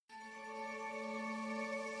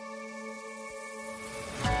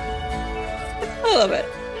I love it.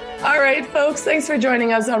 All right, folks, thanks for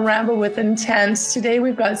joining us on Ramble with Intent. Today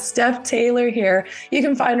we've got Steph Taylor here. You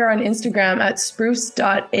can find her on Instagram at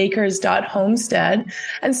spruce.acres.homestead.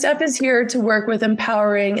 And Steph is here to work with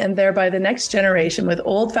empowering and thereby the next generation with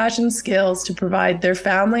old-fashioned skills to provide their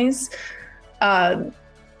families time,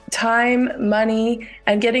 money,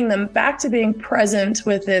 and getting them back to being present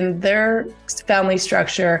within their family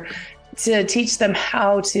structure, to teach them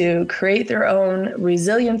how to create their own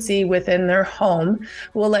resiliency within their home.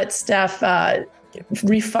 We'll let Steph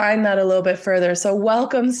refine that a little bit further. So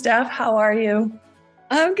welcome, Steph. How are you?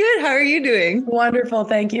 I'm good. How are you doing? Wonderful.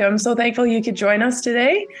 Thank you. I'm so thankful you could join us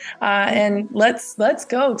today. And let's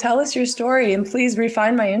go. Tell us your story, and please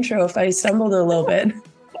refine my intro if I stumbled a little bit.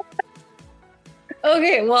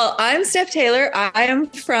 Okay, well, I'm Steph Taylor. I am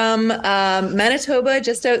from Manitoba,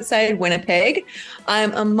 just outside Winnipeg.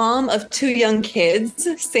 I'm a mom of 2 young kids,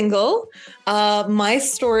 single. My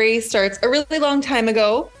story starts a really long time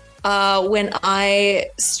ago when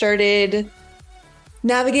I started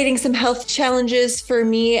navigating some health challenges for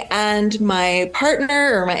me and my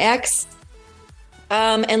partner or my ex,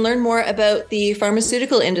 and learn more about the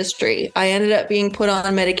pharmaceutical industry. I ended up being put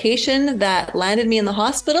on medication that landed me in the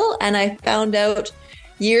hospital, and I found out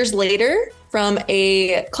years later from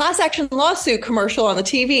a class action lawsuit commercial on the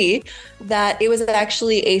TV that it was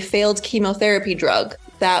actually a failed chemotherapy drug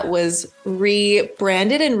that was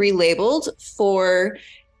rebranded and relabeled for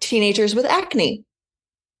teenagers with acne.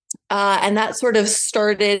 And that sort of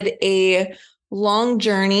started a long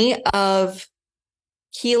journey of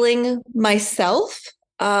healing myself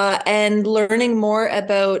and learning more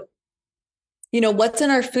about, what's in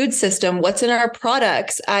our food system, what's in our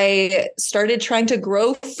products. I started trying to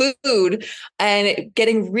grow food and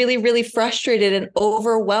getting really, really frustrated and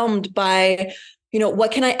overwhelmed by,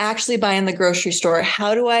 what can I actually buy in the grocery store?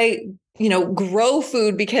 How do I, grow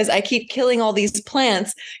food because I keep killing all these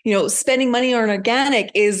plants? Spending money on organic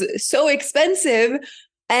is so expensive.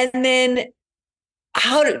 And then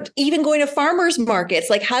even going to farmers markets,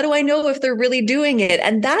 like, how do I know if they're really doing it?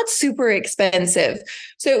 And that's super expensive.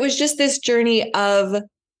 So it was just this journey of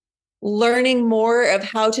learning more of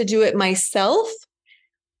how to do it myself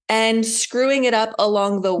and screwing it up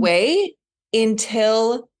along the way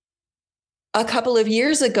until a couple of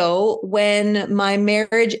years ago when my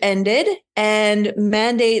marriage ended and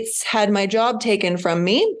mandates had my job taken from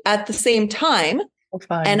me at the same time. Oh,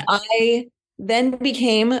 fine. And I then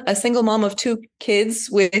became a single mom of 2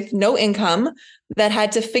 kids with no income that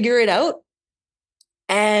had to figure it out.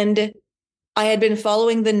 And I had been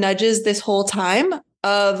following the nudges this whole time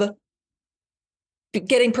of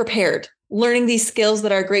getting prepared, learning these skills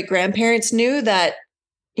that our great grandparents knew that,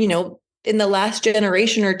 in the last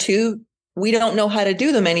generation or 2, we don't know how to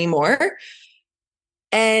do them anymore.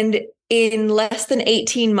 And in less than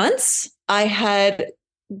 18 months, I had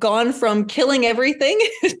gone from killing everything,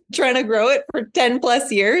 trying to grow it for 10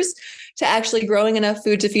 plus years, to actually growing enough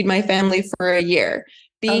food to feed my family for a year,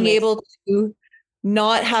 being able to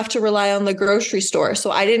not have to rely on the grocery store.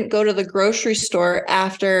 So I didn't go to the grocery store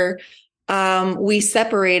after we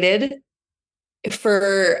separated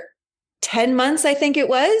for 10 months, I think it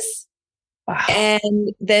was. Wow.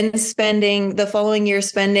 And then spending less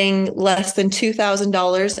than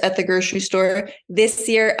 $2,000 at the grocery store. This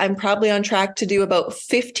year, I'm probably on track to do about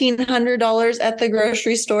 $1,500 at the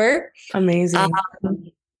grocery store. Amazing.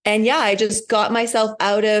 And yeah, I just got myself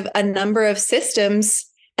out of a number of systems,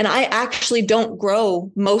 and I actually don't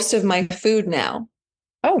grow most of my food now.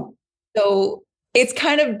 Oh, so it's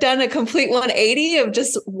kind of done a complete 180 of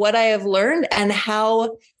just what I have learned and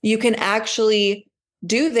how you can actually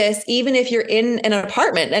do this, even if you're in an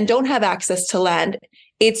apartment and don't have access to land.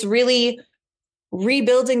 It's really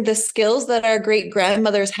rebuilding the skills that our great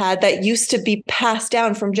grandmothers had that used to be passed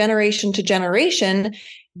down from generation to generation.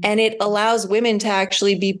 And it allows women to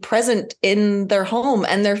actually be present in their home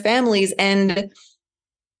and their families and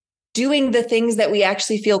doing the things that we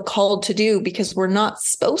actually feel called to do, because we're not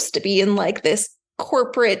supposed to be in like this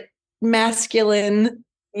corporate masculine.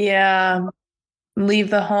 Yeah. Leave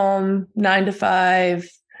the home 9 to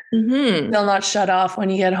 5. Mm-hmm. They'll not shut off when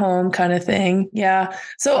you get home, kind of thing. Yeah.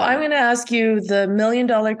 So I'm going to ask you the $1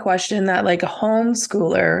 million question that like a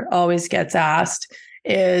homeschooler always gets asked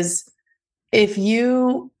is, if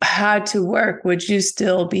you had to work, would you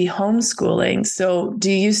still be homeschooling? So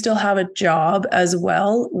do you still have a job as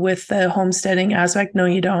well with the homesteading aspect? No,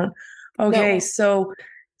 you don't. Okay. No.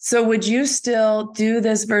 So would you still do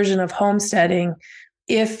this version of homesteading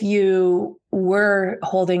if you were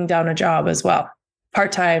holding down a job as well,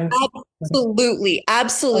 part-time? Absolutely.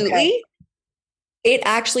 Okay. It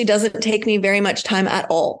actually doesn't take me very much time at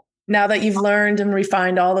all. Now that you've learned and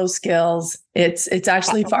refined all those skills, it's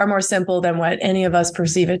actually far more simple than what any of us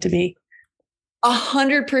perceive it to be.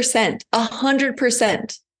 100%,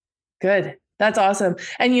 100%. Good. That's awesome.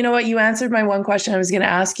 And you know what? You answered my one question I was going to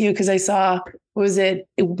ask you because I saw, was it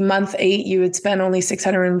month 8? You had spent only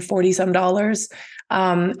 $640 some dollars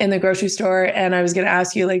in the grocery store. And I was going to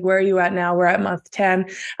ask you, like, where are you at now? We're at month 10.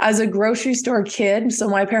 As a grocery store kid, so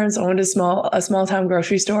my parents owned a small town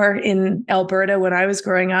grocery store in Alberta when I was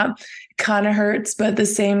growing up. Kind of hurts, but at the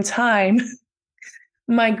same time,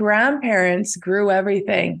 my grandparents grew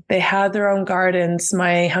everything. They had their own gardens.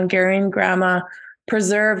 My Hungarian grandma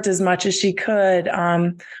preserved as much as she could.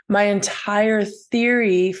 My entire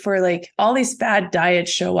theory for like all these fad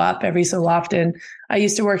diets show up every so often. I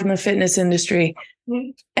used to work in the fitness industry,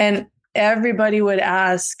 and everybody would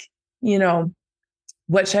ask, you know,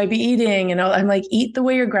 what should I be eating? And I'm like, eat the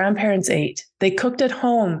way your grandparents ate. They cooked at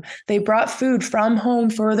home. They brought food from home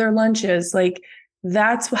for their lunches. Like,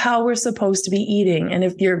 that's how we're supposed to be eating. And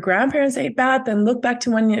if your grandparents ate bad, then look back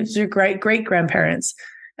to when it was your great grandparents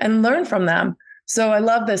and learn from them. So I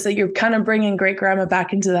love this, that you're kind of bringing great grandma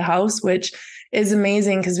back into the house, which is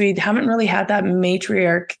amazing because we haven't really had that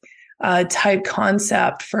matriarch type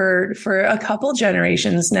concept for a couple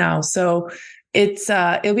generations now. So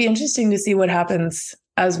it'll be interesting to see what happens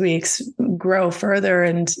as we grow further,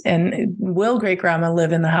 and will great grandma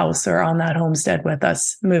live in the house or on that homestead with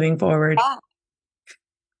us moving forward?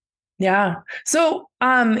 Yeah. So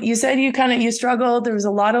you said you struggled. There was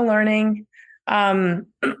a lot of learning.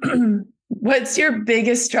 What's your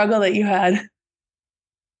biggest struggle that you had?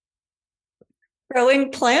 Growing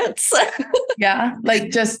plants. Yeah, like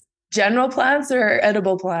just general plants or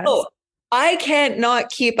edible plants? Oh, I can't not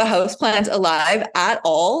keep a house plant alive at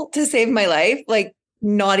all to save my life. Like,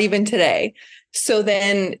 not even today. So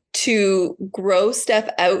then to grow stuff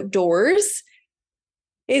outdoors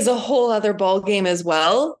is a whole other ball game as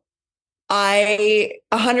well. I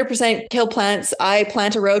 100% kill plants. I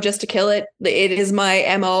plant a row just to kill it. It is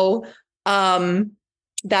my MO.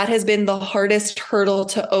 That has been the hardest hurdle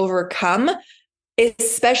to overcome,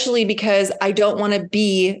 especially because I don't want to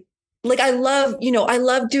be like, I love being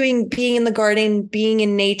in the garden, being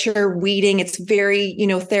in nature, weeding. It's very,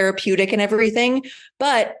 therapeutic and everything.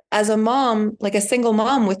 But as a mom, like a single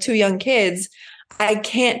mom with 2 young kids, I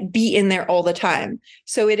can't be in there all the time.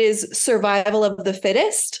 So it is survival of the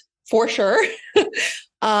fittest for sure.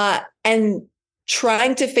 And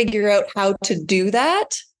trying to figure out how to do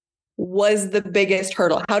that was the biggest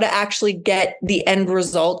hurdle, how to actually get the end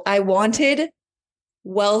result I wanted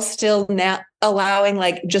while still allowing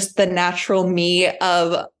like just the natural me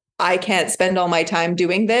of, I can't spend all my time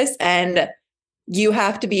doing this, and you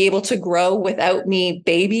have to be able to grow without me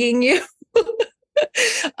babying you.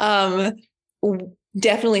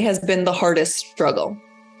 Definitely has been the hardest struggle.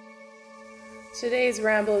 Today's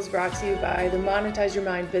ramble is brought to you by the Monetize Your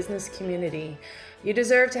Mind business community. You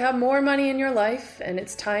deserve to have more money in your life, and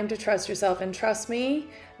it's time to trust yourself. And trust me,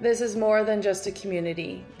 this is more than just a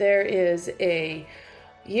community. There is a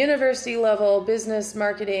university level business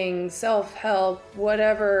marketing, self-help,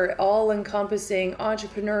 whatever, all-encompassing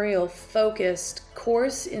entrepreneurial focused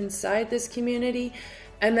course inside this community.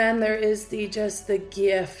 And then there is the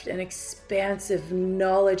gift and expansive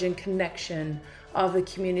knowledge and connection of the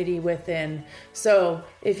community within. So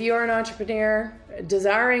if you're an entrepreneur, a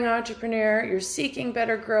desiring entrepreneur, you're seeking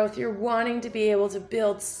better growth, you're wanting to be able to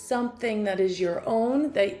build something that is your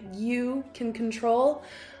own, that you can control,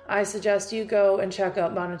 I suggest you go and check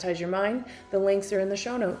out Monetize Your Mind. The links are in the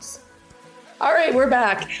show notes. All right, we're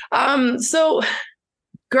back. So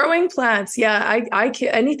growing plants. Yeah, I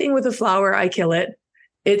anything with a flower, I kill it.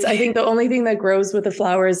 I think the only thing that grows with the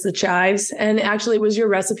flower is the chives. And actually it was your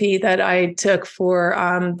recipe that I took for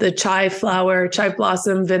the chive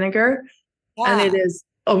blossom vinegar. Yeah. And it is,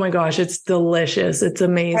 oh my gosh, it's delicious. It's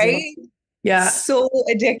amazing. Right? Yeah. So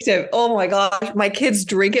addictive. Oh my gosh. My kids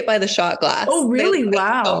drink it by the shot glass. Oh, really?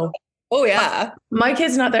 Wow. Oh yeah. My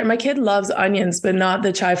kid's not there. My kid loves onions, but not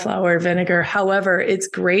the chive flower vinegar. However, it's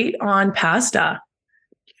great on pasta.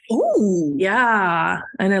 Oh, yeah.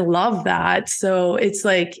 And I love that. So it's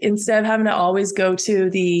like, instead of having to always go to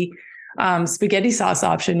the spaghetti sauce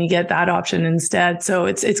option, you get that option instead. So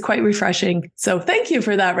it's quite refreshing. So thank you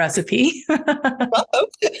for that recipe.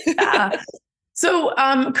 Yeah. So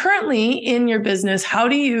currently in your business, how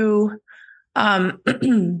do you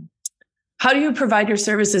provide your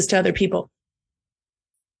services to other people?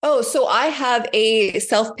 Oh, so I have a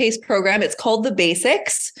self-paced program. It's called The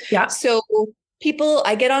Basics. Yeah. So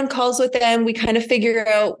I get on calls with them. We kind of figure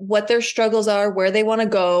out what their struggles are, where they want to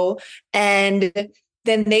go. And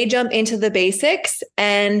then they jump into the basics.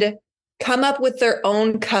 And come up with their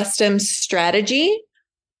own custom strategy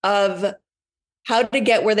of how to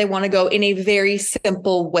get where they want to go in a very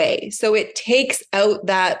simple way. So it takes out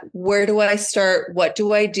that, where do I start? What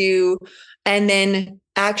do I do? And then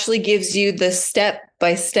actually gives you the step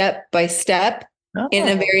by step by step in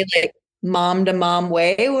a very like mom to mom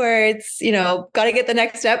way, where it's, got to get the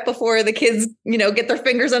next step before the kids, get their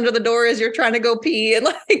fingers under the door as you're trying to go pee and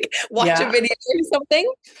like watch a video or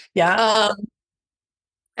something. Yeah.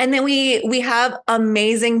 And then we have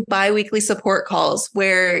amazing biweekly support calls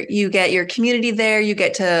where you get your community there. You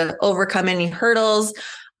get to overcome any hurdles.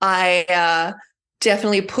 I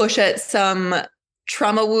definitely push at some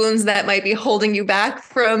trauma wounds that might be holding you back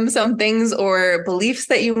from some things or beliefs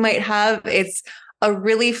that you might have. It's a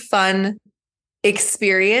really fun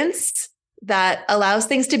experience that allows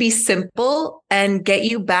things to be simple and get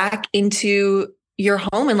you back into your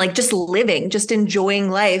home and like just living, just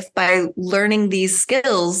enjoying life by learning these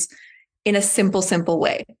skills in a simple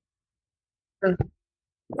way.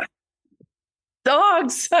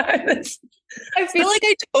 Dogs. I feel like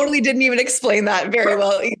I totally didn't even explain that very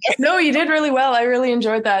well either. No, you did really well. I really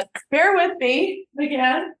enjoyed that. Bear with me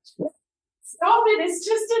again. Stop it. It's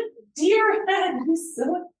just a deer head.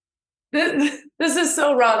 This is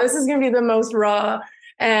so raw. This is going to be the most raw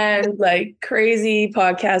and like crazy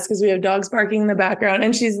podcast because we have dogs barking in the background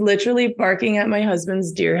and she's literally barking at my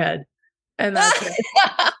husband's deer head. And that's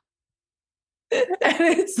it. And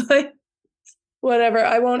it's like, whatever.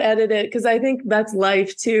 I won't edit it because I think that's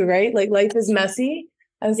life too, right? Like life is messy.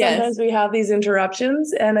 And sometimes we have these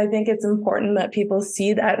interruptions. And I think it's important that people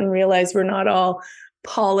see that and realize we're not all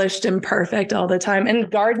polished and perfect all the time. And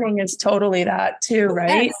gardening is totally that too,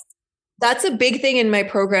 right? Yes. That's a big thing in my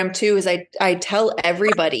program too, is I tell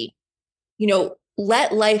everybody,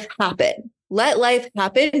 let life happen. Let life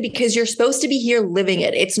happen because you're supposed to be here living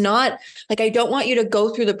it. It's not like, I don't want you to go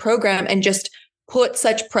through the program and just put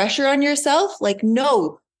such pressure on yourself. Like,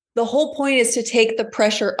 no, the whole point is to take the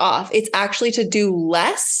pressure off. It's actually to do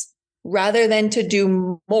less rather than to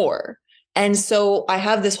do more. And so I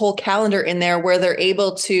have this whole calendar in there where they're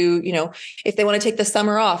able to, if they want to take the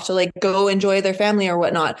summer off to like go enjoy their family or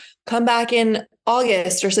whatnot, come back in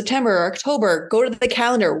August or September or October, go to the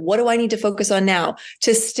calendar. What do I need to focus on now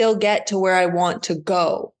to still get to where I want to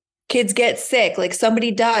go? Kids get sick, like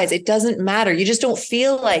somebody dies. It doesn't matter. You just don't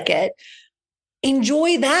feel like it.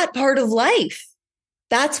 Enjoy that part of life.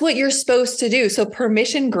 That's what you're supposed to do. So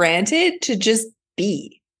permission granted to just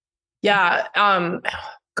be. Yeah.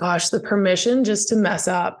 Gosh, the permission just to mess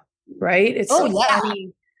up, right? It's so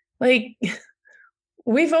funny. Like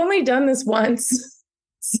we've only done this once,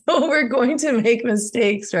 so we're going to make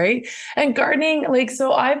mistakes, right? And gardening, like,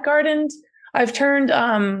 so I've gardened, I've turned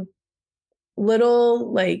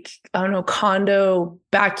little, like, I don't know, condo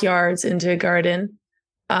backyards into a garden.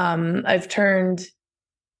 I've turned,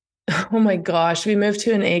 oh my gosh, we moved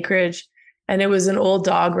to an acreage and it was an old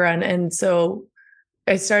dog run. And so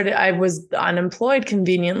I was unemployed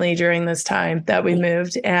conveniently during this time that we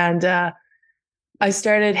moved. And I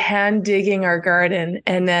started hand digging our garden.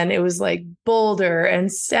 And then it was like boulder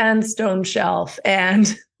and sandstone shelf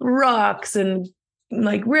and rocks and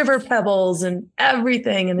like river pebbles and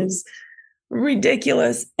everything. And it's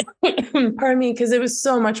ridiculous. Pardon me, because it was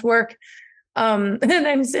so much work. And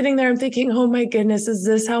I'm sitting there, I'm thinking, oh my goodness, is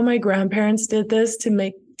this how my grandparents did this to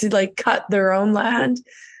like cut their own land?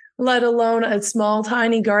 Let alone a small,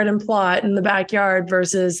 tiny garden plot in the backyard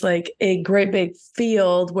versus like a great big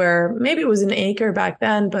field where maybe it was an acre back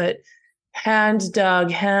then, but hand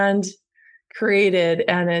dug, hand created.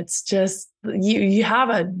 And it's just, you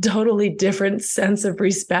have a totally different sense of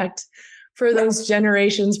respect for those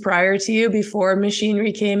generations prior to you, before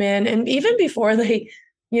machinery came in and even before they,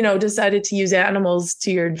 decided to use animals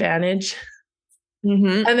to your advantage.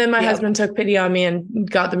 Mm-hmm. And then my husband took pity on me and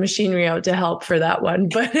got the machinery out to help for that one.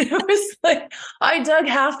 But it was like, I dug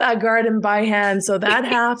half that garden by hand. So that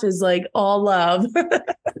half is like all love.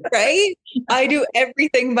 Right? I do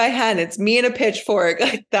everything by hand. It's me and a pitchfork.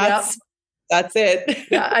 Like that's it.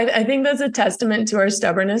 Yeah. I think that's a testament to our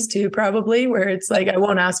stubbornness too, probably, where it's like, I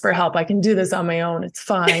won't ask for help. I can do this on my own. It's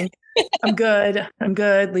fine. I'm good.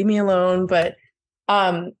 Leave me alone. But,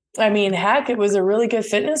 I mean, heck, it was a really good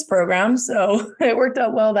fitness program. So it worked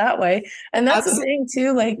out well that way. And that's the thing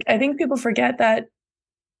too. Like, I think people forget that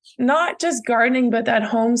not just gardening, but that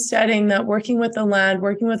homesteading, that working with the land,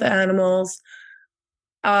 working with the animals,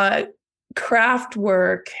 craft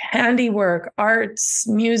work, handiwork, arts,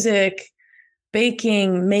 music,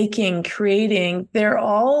 baking, making, creating, they're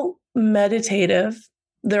all meditative.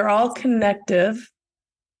 They're all connective.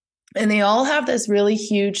 And they all have this really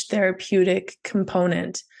huge therapeutic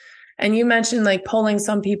component. And you mentioned like pulling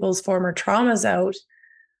some people's former traumas out.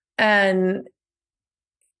 And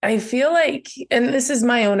I feel like, and this is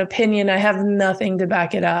my own opinion, I have nothing to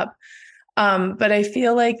back it up. But I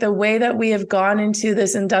feel like the way that we have gone into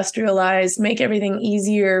this industrialized, make everything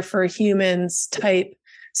easier for humans type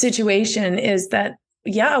situation is that,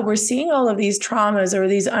 yeah, we're seeing all of these traumas or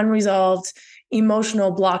these unresolved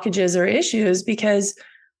emotional blockages or issues because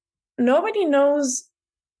nobody knows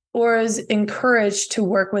or is encouraged to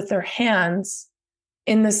work with their hands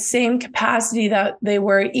in the same capacity that they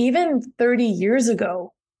were even 30 years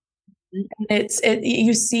ago.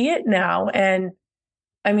 You see it now. And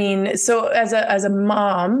I mean, so as a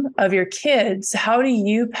mom of your kids, how do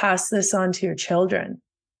you pass this on to your children?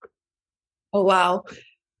 Oh, wow.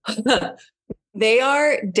 They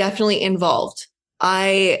are definitely involved.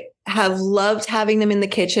 I have loved having them in the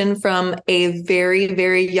kitchen from a very,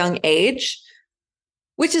 very young age,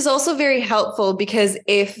 which is also very helpful because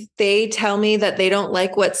if they tell me that they don't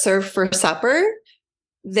like what's served for supper,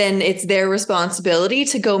 then it's their responsibility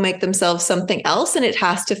to go make themselves something else. And it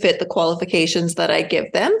has to fit the qualifications that I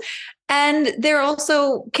give them. And they're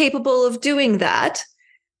also capable of doing that.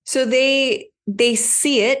 So they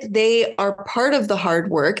see it. They are part of the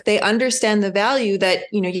hard work. They understand the value that,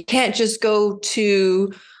 you can't just go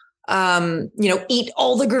to, eat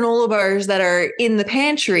all the granola bars that are in the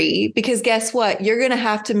pantry, because guess what? You're going to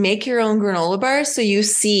have to make your own granola bars. So you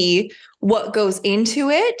see what goes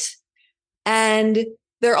into it. And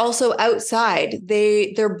they're also outside.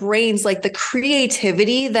 Their brains, like the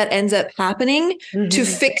creativity that ends up happening to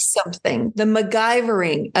fix something, the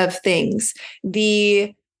MacGyvering of things,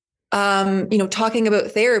 the, talking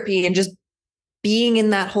about therapy and just being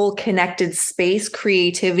in that whole connected space,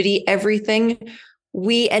 creativity, everything.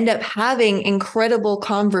 We end up having incredible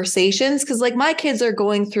conversations because like my kids are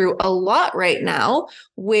going through a lot right now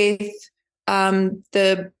with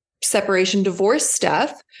the separation divorce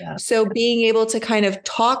stuff. Yeah. So being able to kind of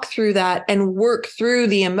talk through that and work through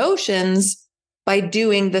the emotions by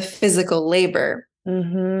doing the physical labor.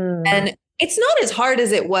 And it's not as hard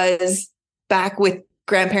as it was back with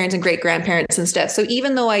grandparents and great grandparents and stuff. So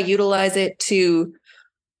even though I utilize it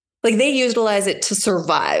they utilize it to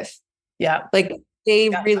survive. Yeah. Like they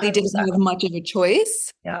really didn't have much of a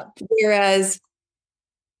choice. Yeah. Whereas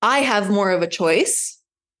I have more of a choice,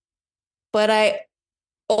 but I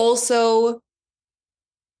also,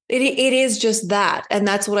 it is just that. And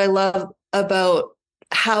that's what I love about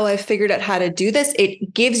how I figured out how to do this.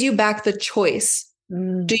 It gives you back the choice.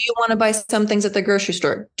 Do you want to buy some things at the grocery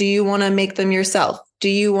store? Do you want to make them yourself? Do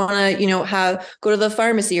you want to, go to the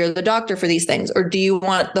pharmacy or the doctor for these things? Or do you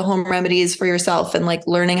want the home remedies for yourself and like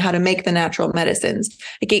learning how to make the natural medicines?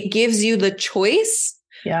 Like it gives you the choice,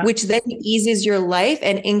 which then eases your life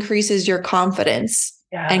and increases your confidence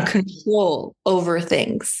and control over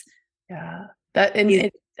things. Yeah.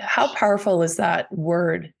 How powerful is that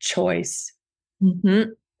word choice?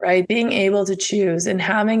 Right? Being able to choose and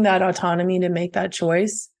having that autonomy to make that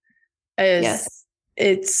choice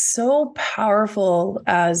it's so powerful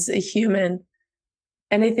as a human.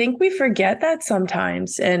 And I think we forget that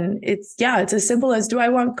sometimes. And it's as simple as, do I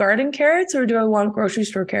want garden carrots or do I want grocery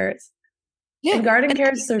store carrots? Yeah. And garden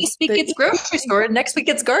carrots. This week it's grocery store, next week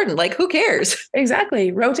it's garden. Like, who cares?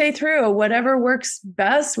 Exactly. Rotate through whatever works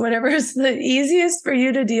best, whatever is the easiest for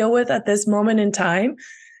you to deal with at this moment in time.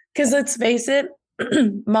 Because let's face it,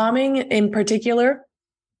 momming in particular,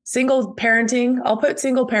 single parenting, I'll put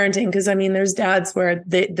single parenting because I mean, there's dads where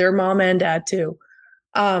they're mom and dad too.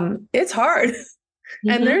 It's hard.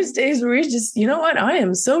 And there's days where you just, you know what? I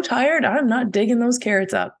am so tired. I'm not digging those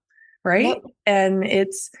carrots up. Right. Yep. And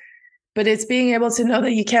it's being able to know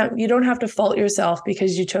that you don't have to fault yourself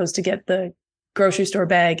because you chose to get the grocery store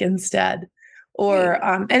bag instead. Or,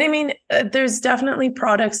 and I mean, there's definitely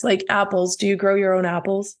products like apples. Do you grow your own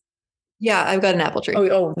apples? Yeah, I've got an apple tree.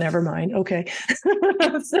 Oh, never mind. Okay.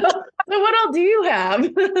 So what all do you have?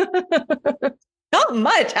 Not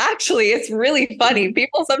much, actually. It's really funny.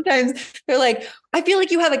 People sometimes they're like, I feel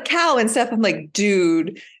like you have a cow and stuff. I'm like,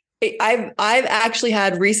 dude, I've actually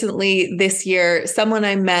had recently this year, someone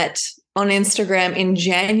I met on Instagram in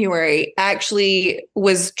January actually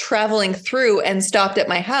was traveling through and stopped at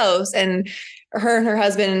my house, and her and her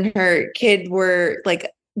husband and her kid were like,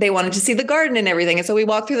 they wanted to see the garden and everything. And so we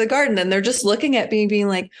walked through the garden and they're just looking at me being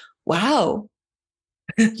like, wow,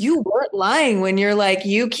 you weren't lying when you're like,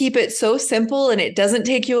 you keep it so simple and it doesn't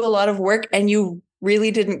take you a lot of work and you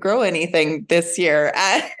really didn't grow anything this year.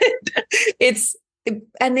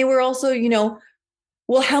 And they were also,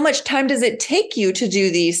 well, how much time does it take you to do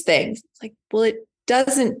these things? It's like, well, it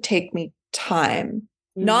doesn't take me time.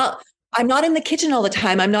 Not I'm not in the kitchen all the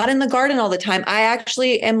time. I'm not in the garden all the time. I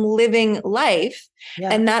actually am living life. Yeah.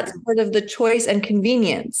 And that's part of the choice and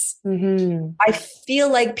convenience. Mm-hmm. I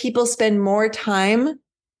feel like people spend more time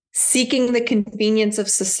seeking the convenience of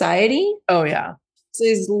society. Oh, yeah.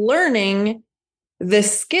 Is learning the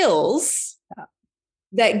skills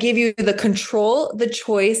that give you the control, the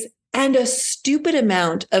choice, and a stupid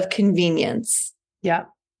amount of convenience. Yeah.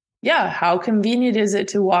 Yeah. How convenient is it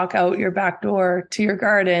to walk out your back door to your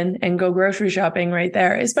garden and go grocery shopping right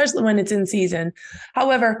there, especially when it's in season?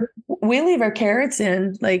 However, we leave our carrots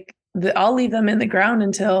in, like I'll leave them in the ground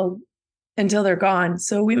until they're gone.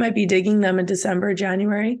 So we might be digging them in December,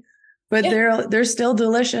 January, but they're still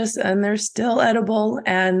delicious and they're still edible,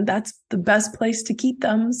 and that's the best place to keep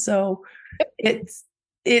them. So it's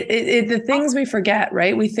the things we forget,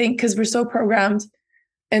 right? We think because we're so programmed.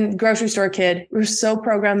 And grocery store kid, we're so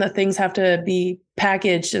programmed that things have to be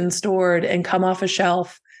packaged and stored and come off a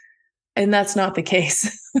shelf. And that's not the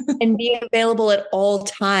case. And be available at all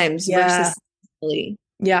times versus seasonally.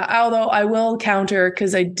 Yeah. Although I will counter,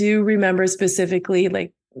 because I do remember specifically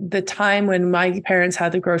like the time when my parents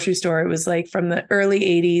had the grocery store, it was like from the early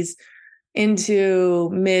 80s into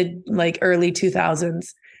early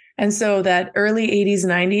 2000s. And so that early 80s,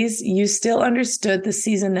 90s, you still understood the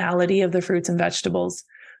seasonality of the fruits and vegetables.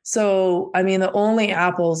 So, I mean, the only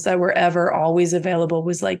apples that were ever always available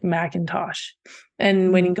was like Macintosh.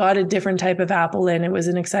 And when you got a different type of apple in, it was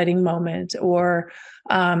an exciting moment. Or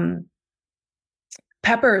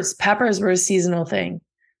peppers were a seasonal thing.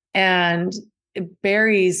 And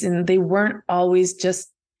berries, and they weren't always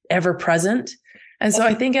just ever present. And so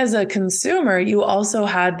I think as a consumer, you also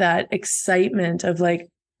had that excitement of like,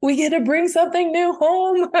 we get to bring something new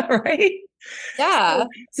home, right? Yeah.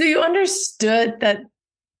 So you understood that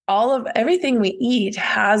everything we eat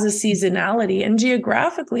has a seasonality, and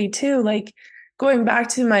geographically too. Like going back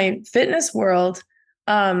to my fitness world,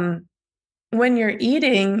 when you're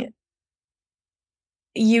eating,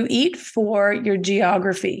 you eat for your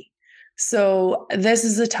geography. So this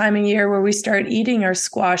is the time of year where we start eating our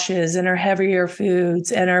squashes and our heavier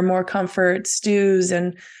foods and our more comfort stews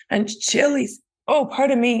and chilies. Oh,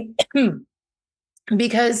 pardon me.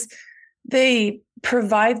 Because they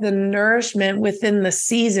provide the nourishment within the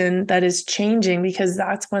season that is changing, because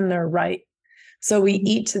that's when they're ripe. So we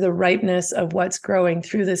eat to the ripeness of what's growing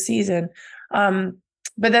through the season. But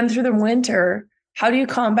then through the winter, how do you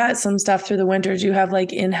combat some stuff through the winter? Do you have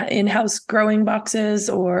like in-house growing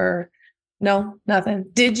boxes, or no, nothing?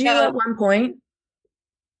 Did you at one point?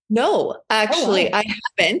 No, actually, Oh, wow. I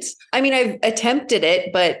haven't. I mean, I've attempted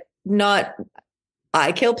it, but not.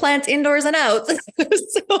 I kill plants indoors and out. So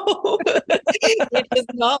it does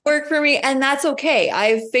not work for me. And that's okay.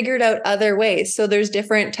 I've figured out other ways. So there's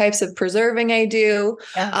different types of preserving I do.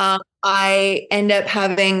 Yeah. I end up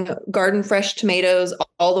having garden fresh tomatoes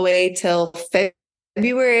all the way till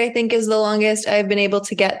February, I think is the longest I've been able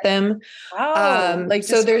to get them. Wow. Like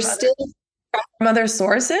so there's still from other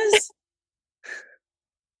sources?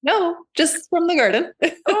 No, just from the garden.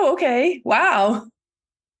 Oh, okay. Wow.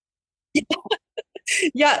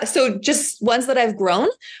 Yeah. So just ones that I've grown,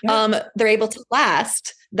 they're able to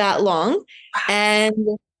last that long. Wow. And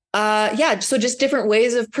yeah, so just different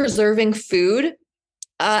ways of preserving food.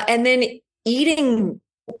 And then eating,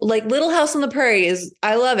 like Little House on the Prairie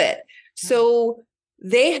I love it. So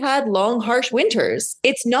they had long, harsh winters.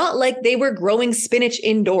 It's not like they were growing spinach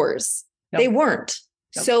indoors. Nope. They weren't.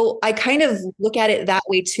 Nope. So I kind of look at it that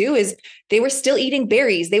way too, is they were still eating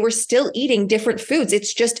berries. They were still eating different foods.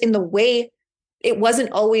 It's just in the way it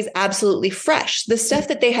wasn't always absolutely fresh. The stuff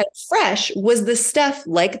that they had fresh was the stuff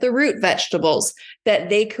like the root vegetables that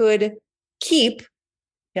they could keep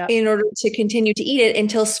in order to continue to eat it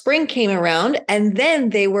until spring came around. And then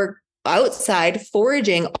they were outside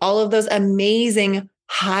foraging all of those amazing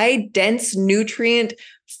high dense nutrient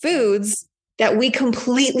foods that we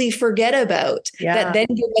completely forget about, that then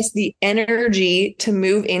give us the energy to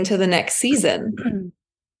move into the next season.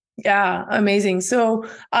 Yeah, amazing. So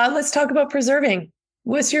let's talk about preserving.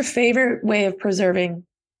 What's your favorite way of preserving?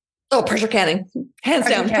 Oh, pressure canning. Hands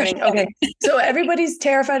down. Pressure canning. Okay. So everybody's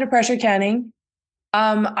terrified of pressure canning.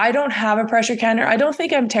 I don't have a pressure canner. I don't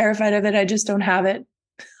think I'm terrified of it. I just don't have it.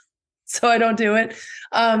 So I don't do it.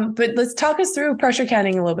 But let's talk us through pressure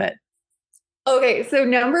canning a little bit. Okay. So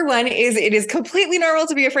number one is it is completely normal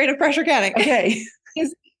to be afraid of pressure canning. Okay.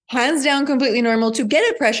 It's hands down completely normal to get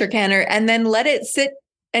a pressure canner and then let it sit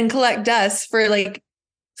and collect dust for like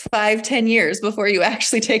 5-10 years before you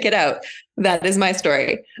actually take it out. That is my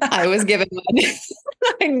story. I was given one.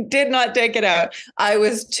 I did not take it out. I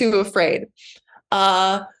was too afraid.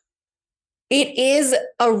 It is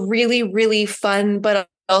a really, really fun, but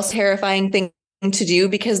also a terrifying thing to do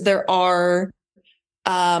because there are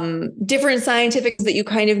different scientific that you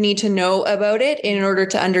kind of need to know about it in order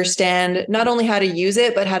to understand not only how to use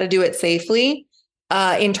it, but how to do it safely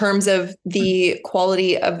in terms of the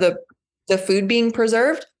quality of the food being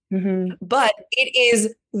preserved. Mm-hmm. But it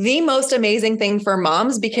is the most amazing thing for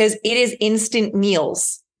moms because it is instant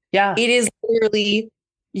meals. Yeah. It is literally,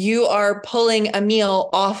 you are pulling a meal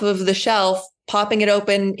off of the shelf, popping it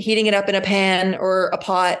open, heating it up in a pan or a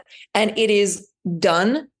pot, and it is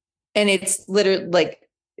done. And it's literally like,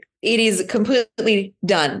 it is completely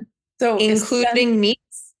done. So including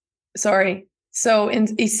meats. Sorry. So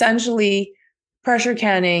essentially, pressure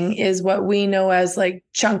canning is what we know as like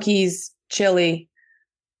Chunky's chili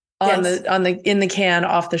on in the can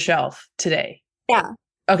off the shelf today. Yeah.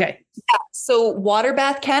 Okay. Yeah. So water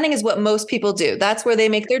bath canning is what most people do. That's where they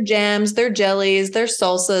make their jams, their jellies, their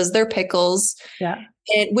salsas, their pickles. Yeah.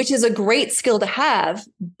 Which is a great skill to have,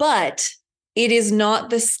 but it is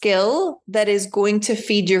not the skill that is going to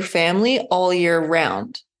feed your family all year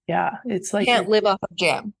round. Yeah. It's like you can't live off of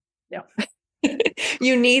jam. Yeah.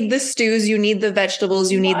 You need the stews, you need the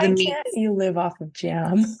vegetables, you need the meat. Can't you live off of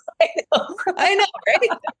jam? I know, right?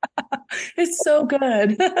 It's so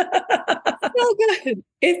good. So good.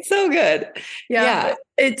 It's so good. Yeah.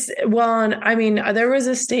 I mean, there was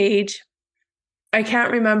a stage, I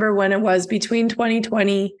can't remember when it was, between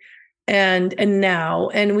 2020 and now,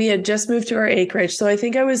 and we had just moved to our acreage. So I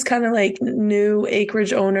think I was kind of like new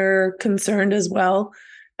acreage owner concerned as well.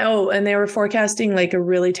 Oh, and they were forecasting like a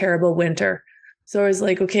really terrible winter. So I was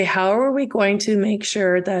like, okay, how are we going to make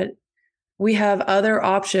sure that we have other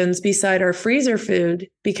options beside our freezer food?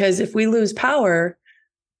 Because if we lose power,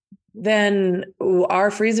 then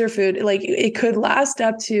our freezer food, like it could last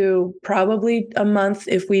up to probably a month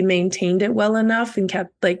if we maintained it well enough and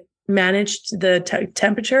kept like managed the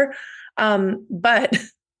temperature. But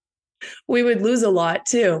we would lose a lot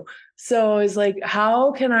too. So I was like,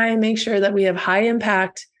 how can I make sure that we have high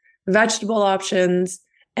impact vegetable options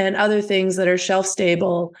and other things that are shelf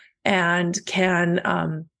stable and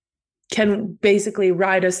can basically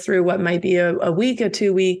ride us through what might be a week, a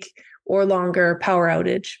 2 week or longer power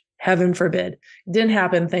outage. Heaven forbid. It didn't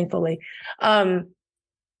happen, thankfully. And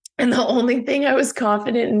the only thing I was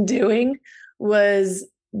confident in doing was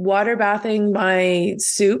water bathing my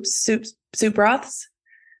soup broths.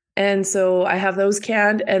 And so I have those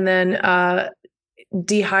canned, and then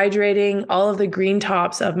dehydrating all of the green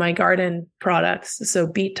tops of my garden products. So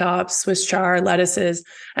beet tops, Swiss chard, lettuces,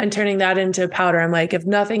 and turning that into powder. I'm like, if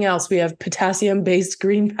nothing else, we have potassium-based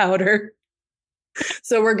green powder.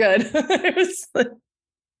 So we're good.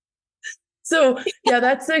 So yeah,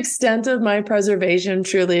 that's the extent of my preservation,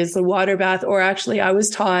 truly, is the water bath. Or actually, I was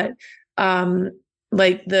taught,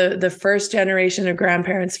 like the first generation of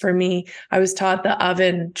grandparents for me, I was taught the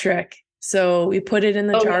oven trick. So we put it in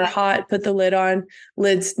the jar hot, put the lid on,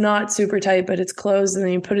 lid's not super tight, but it's closed. And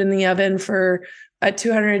then you put it in the oven at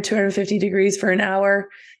 200, 250 degrees for an hour,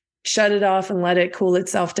 shut it off and let it cool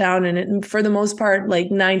itself down. And for the most part,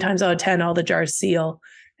 like 9 times out of 10, all the jars seal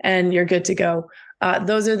and you're good to go.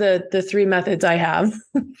 Those are the 3 methods I have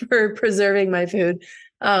for preserving my food.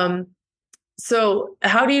 So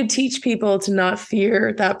how do you teach people to not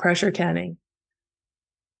fear that pressure canning?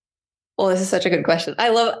 Well, this is such a good question.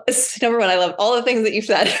 Number one, I love all the things that you've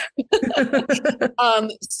said.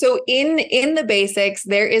 So in the basics,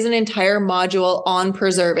 there is an entire module on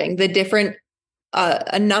preserving the different,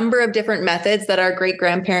 a number of different methods that our great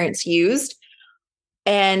grandparents used,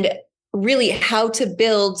 and really how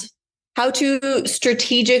to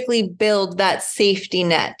strategically build that safety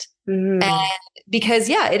net. Mm-hmm. And because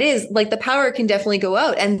it is like the power can definitely go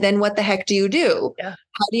out. And then what the heck do you do? Yeah.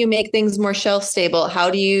 How do you make things more shelf stable? How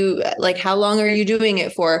do you how long are you doing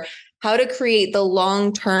it for? How to create the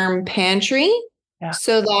long-term pantry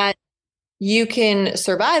so that you can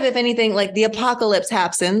survive if anything like the apocalypse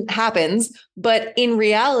happens. But in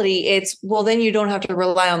reality, it's, well, then you don't have to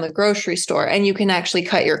rely on the grocery store and you can actually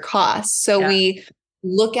cut your costs. So we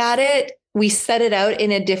look at it, we set it out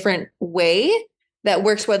in a different way that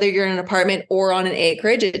works, whether you're in an apartment or on an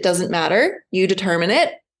acreage, it doesn't matter. You determine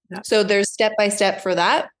it. Yeah. So there's step-by-step for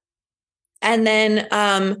that. And then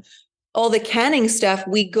all the canning stuff,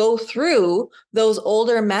 we go through those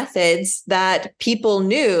older methods that people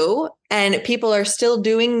knew and people are still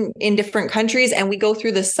doing in different countries. And we go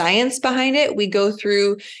through the science behind it. We go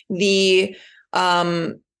through the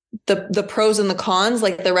pros and the cons,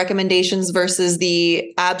 like the recommendations versus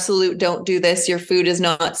the absolute don't do this, your food is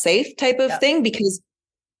not safe type of thing, because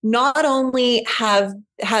not only has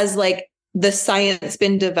like the science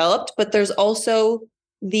been developed, but there's also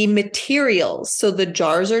the materials. So the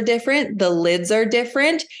jars are different, the lids are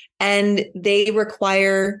different, and they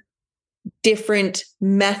require different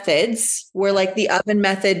methods where like the oven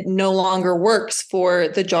method no longer works for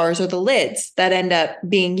the jars or the lids that end up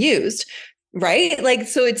being used, right? Like,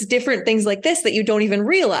 so it's different things like this that you don't even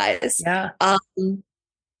realize. Yeah.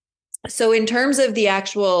 So in terms of the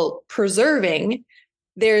actual preserving,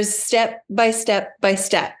 there's step by step by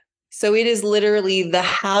step. So it is literally the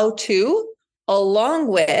how to, along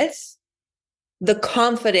with the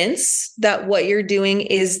confidence that what you're doing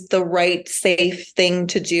is the right, safe thing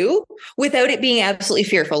to do without it being absolutely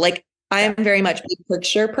fearful. Like I am very much a big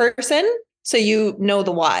picture person. So you know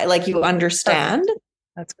the why, like you understand. Perfect.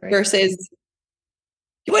 That's great. Versus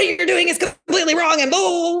what you're doing is completely wrong and blah,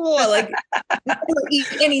 blah, blah, like never eat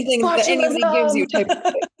anything that anything gives you type of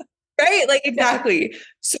thing. Right? Like exactly.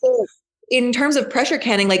 So in terms of pressure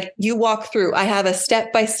canning, like you walk through, I have a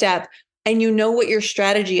step by step and you know what your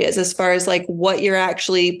strategy is as far as like what you're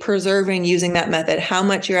actually preserving using that method, how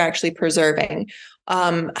much you're actually preserving.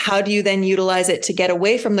 How do you then utilize it to get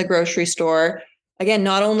away from the grocery store? Again,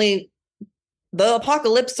 not only the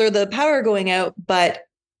apocalypse or the power going out, but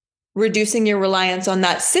reducing your reliance on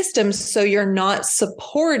that system so you're not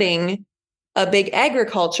supporting a big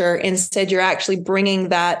agriculture. Instead, you're actually bringing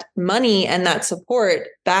that money and that support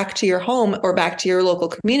back to your home or back to your local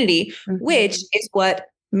community, which is what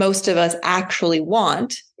most of us actually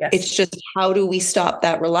want. Yes. It's just how do we stop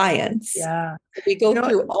that reliance? Yeah. We go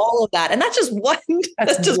through all of that. And that's just one,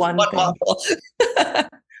 that's just one module.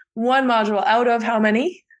 One module out of how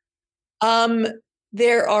many?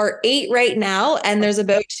 There are 8 right now, and there's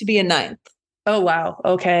about to be a 9th. Oh, wow.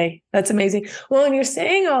 Okay. That's amazing. Well, when you're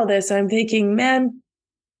saying all this, I'm thinking, man,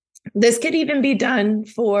 this could even be done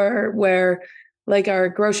for where like our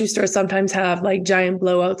grocery stores sometimes have like giant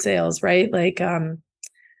blowout sales, right? Like,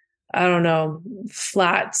 I don't know,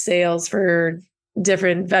 flat sales for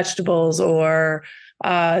different vegetables or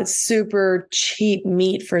super cheap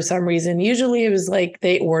meat for some reason. Usually it was like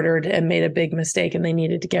they ordered and made a big mistake and they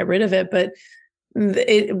needed to get rid of it. But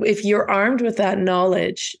if you're armed with that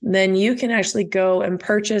knowledge, then you can actually go and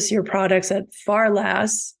purchase your products at far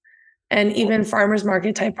less and even farmers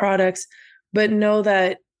market type products, but know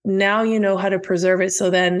that now you know how to preserve it. So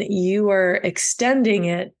then you are extending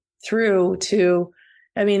it through to,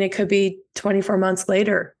 I mean, it could be 24 months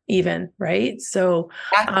later even, right? So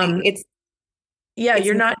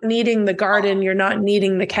you're not needing the garden, you're not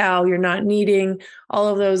needing the cow, you're not needing all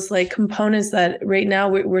of those like components that right now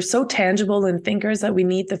we're so tangible and thinkers that we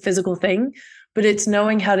need the physical thing, but it's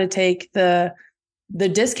knowing how to take the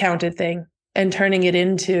discounted thing and turning it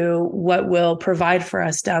into what will provide for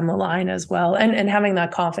us down the line as well. And having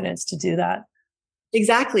that confidence to do that.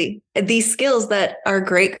 Exactly. These skills that our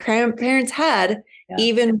great grandparents had,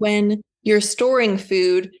 even when you're storing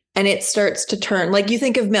food and it starts to turn, like you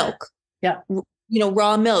think of milk. Yeah. You know,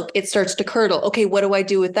 raw milk, it starts to curdle. Okay, what do I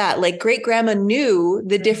do with that? Like great grandma knew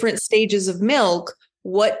the different stages of milk,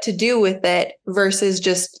 what to do with it versus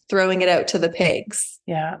just throwing it out to the pigs.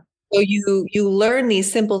 Yeah. So you learn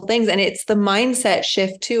these simple things, and it's the mindset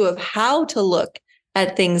shift too of how to look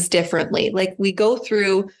at things differently. Like we go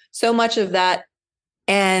through so much of that,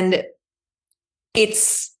 and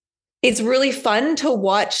it's really fun to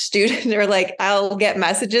watch students, or like I'll get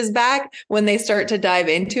messages back when they start to dive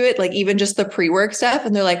into it, like even just the pre-work stuff.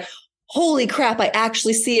 And they're like, holy crap, I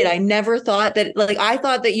actually see it. I never thought that, like, I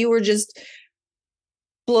thought that you were just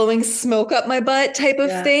blowing smoke up my butt type of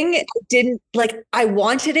thing. I didn't like, I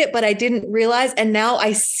wanted it, but I didn't realize. And now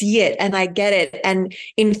I see it and I get it. And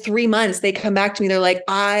in 3 months, they come back to me. They're like,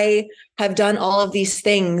 I have done all of these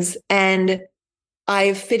things and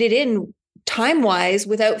I've fitted in time-wise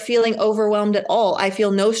without feeling overwhelmed at all. I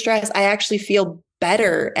feel no stress. I actually feel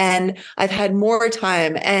better and I've had more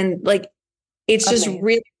time. And like, it's just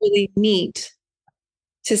really, really neat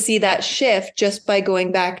to see that shift just by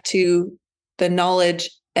going back to the knowledge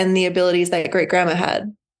and the abilities that great grandma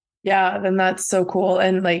had. Yeah. Then that's so cool.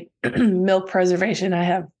 And like milk preservation, I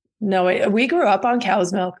have no idea. We grew up on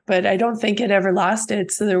cow's milk, but I don't think it ever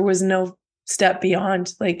lasted. So there was no step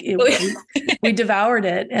beyond, like we devoured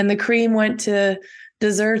it, and the cream went to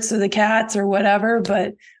desserts or the cats or whatever,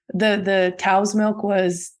 but the cow's milk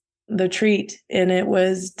was the treat and it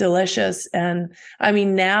was delicious. And I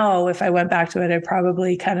mean, now if I went back to it, I'd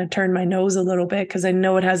probably kind of turn my nose a little bit because I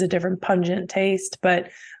know it has a different pungent taste. But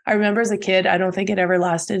I remember as a kid, I don't think it ever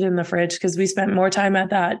lasted in the fridge because we spent more time at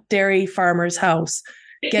that dairy farmer's house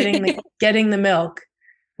getting the milk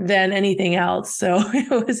than anything else. So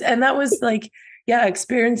it was, and that was like,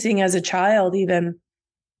 experiencing as a child, even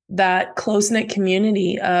that close-knit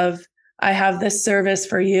community of I have this service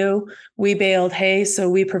for you. We baled hay, so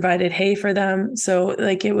we provided hay for them. So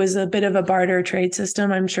like it was a bit of a barter trade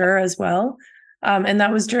system, I'm sure, as well. And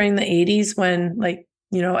that was during the 80s when like,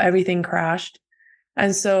 everything crashed.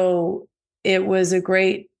 And so it was a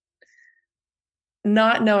great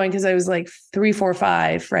not knowing, because I was like 3, 4,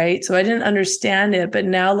 5, right? So I didn't understand it. But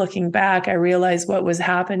now looking back, I realized what was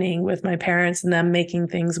happening with my parents and them making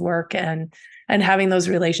things work and having those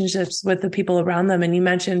relationships with the people around them. And you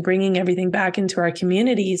mentioned bringing everything back into our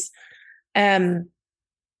communities. And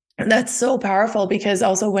that's so powerful, because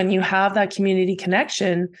also when you have that community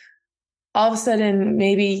connection, all of a sudden,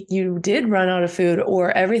 maybe you did run out of food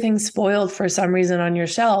or everything's spoiled for some reason on your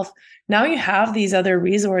shelf. Now you have these other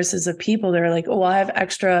resources of people that are like, oh, I have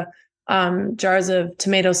extra jars of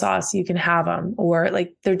tomato sauce. You can have them. Or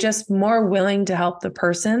like they're just more willing to help the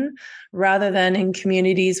person rather than in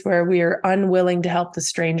communities where we are unwilling to help the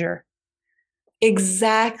stranger.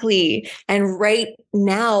 Exactly. And right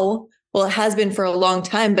now, well, it has been for a long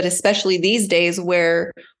time, but especially these days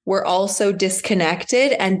where we're all so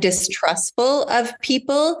disconnected and distrustful of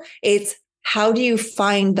people, it's how do you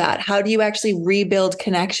find that? How do you actually rebuild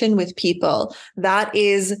connection with people? That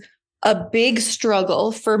is a big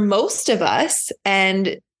struggle for most of us.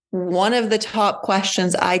 And one of the top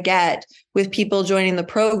questions I get with people joining the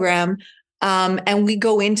program, and we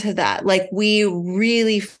go into that, like we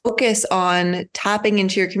really focus on tapping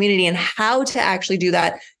into your community and how to actually do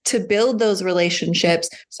that to build those relationships.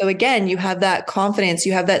 So again, you have that confidence,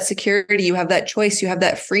 you have that security, you have that choice, you have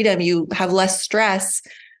that freedom, you have less stress,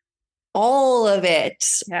 all of it,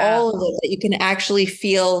 that you can actually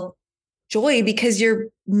feel joy because your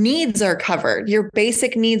needs are covered. Your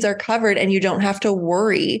basic needs are covered and you don't have to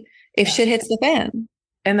worry if shit hits the fan.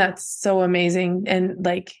 And that's so amazing. And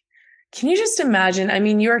like, can you just imagine? I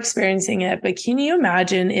mean, you're experiencing it, but can you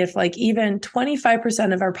imagine if like even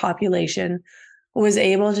 25% of our population was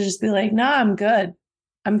able to just be like, nah, I'm good.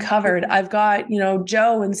 I'm covered. I've got,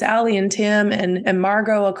 Joe and Sally and Tim and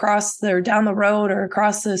Margot across there down the road or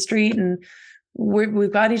across the street. And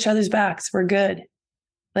we've got each other's backs. We're good.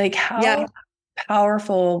 Like how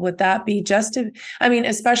powerful would that be?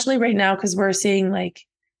 Especially right now, because we're seeing like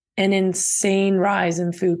an insane rise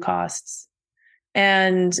in food costs.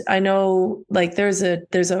 And I know like there's a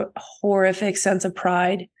horrific sense of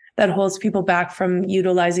pride that holds people back from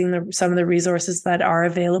utilizing some of the resources that are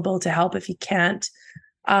available to help if you can't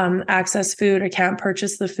access food or can't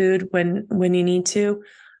purchase the food when you need to.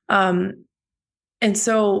 And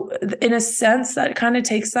so in a sense, that kind of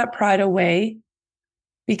takes that pride away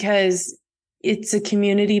because it's a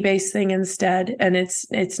community-based thing instead. And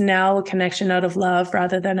it's now a connection out of love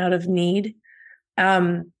rather than out of need.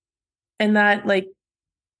 And that like,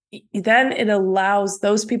 then it allows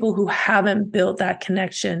those people who haven't built that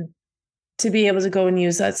connection to be able to go and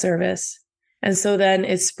use that service. And so then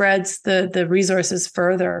it spreads the resources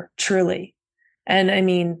further, truly. And I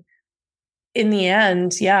mean, in the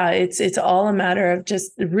end, it's all a matter of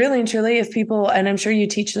just really and truly, if people, and I'm sure you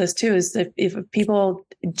teach this too, is that if people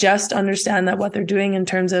just understand that what they're doing in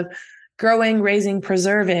terms of growing, raising,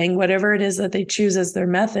 preserving, whatever it is that they choose as their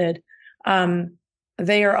method,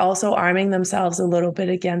 they are also arming themselves a little bit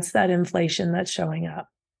against that inflation that's showing up.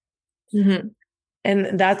 Mm-hmm.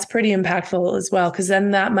 And that's pretty impactful as well, because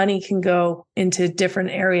then that money can go into different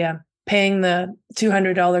area, paying the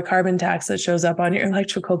 $200 carbon tax that shows up on your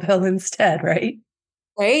electrical bill instead, right?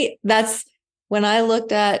 Right. That's when I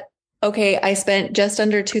looked at, okay, I spent just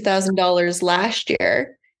under $2,000 last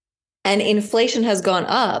year and inflation has gone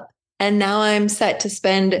up. And now I'm set to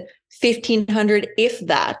spend $1,500, if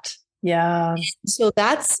that. Yeah. So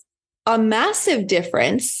that's a massive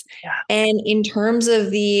difference. Yeah. And in terms of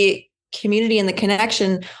the community and the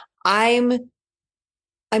connection, I'm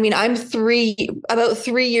about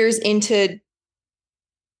 3 years into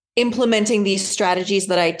implementing these strategies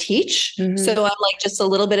that I teach. Mm-hmm. So I'm like just a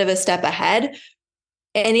little bit of a step ahead.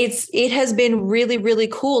 And it has been really, really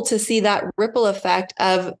cool to see that ripple effect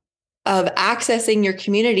of accessing your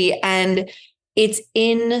community. And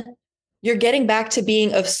you're getting back to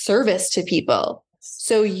being of service to people.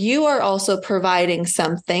 So you are also providing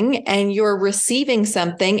something and you're receiving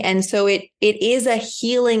something. And so it is a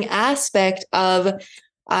healing aspect of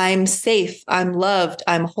I'm safe, I'm loved,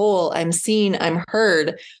 I'm whole, I'm seen, I'm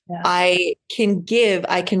heard. Yeah. I can give,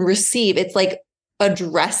 I can receive. It's like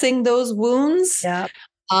addressing those wounds. Yeah.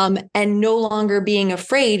 And no longer being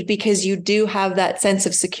afraid because you do have that sense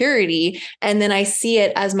of security. And then I see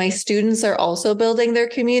it as my students are also building their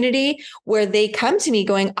community where they come to me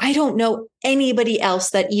going, I don't know anybody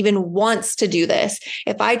else that even wants to do this.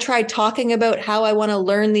 If I try talking about how I want to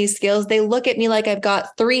learn these skills, they look at me like I've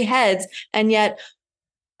got 3 heads. And yet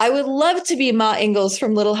I would love to be Ma Ingalls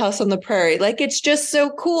from Little House on the Prairie. Like, it's just so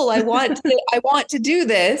cool. I want to do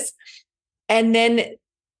this. And then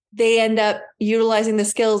they end up utilizing the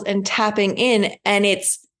skills and tapping in, and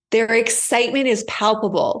their excitement is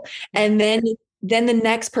palpable. And then the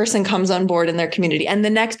next person comes on board in their community, and the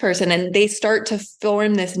next person, and they start to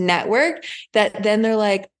form this network that then they're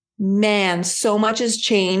like, man, so much has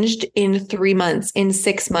changed in 3 months, in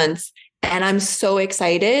 6 months. And I'm so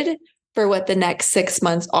excited for what the next 6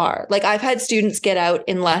 months are. Like, I've had students get out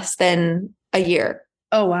in less than a year.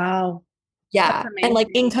 Oh, wow. Yeah. And like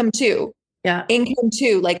income too. Yeah. Income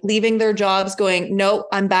too, like leaving their jobs going, no,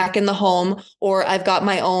 I'm back in the home, or I've got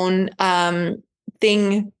my own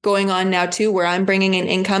thing going on now too, where I'm bringing in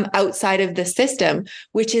income outside of the system,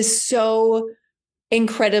 which is so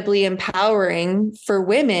incredibly empowering for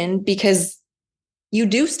women, because you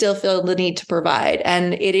do still feel the need to provide.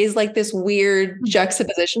 And it is like this weird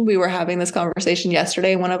juxtaposition. We were having this conversation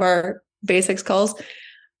yesterday in one of our basics calls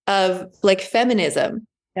of like feminism.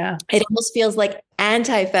 Yeah. It almost feels like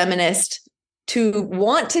anti-feminist to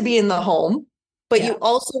want to be in the home, but you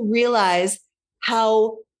also realize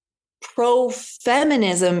how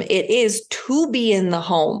pro-feminism it is to be in the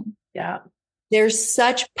home. Yeah. There's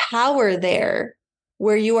such power there,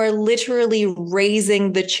 where you are literally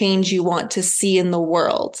raising the change you want to see in the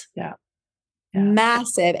world. Yeah.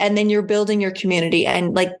 Massive. And then you're building your community,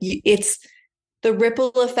 and like it's the ripple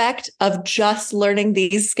effect of just learning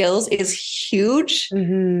these skills is huge.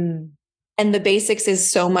 Mm-hmm. And the basics is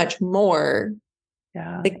so much more.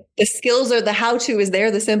 Yeah. The skills are, the how-to is there.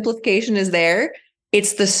 The simplification is there.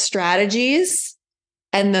 It's the strategies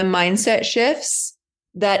and the mindset shifts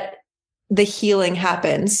that the healing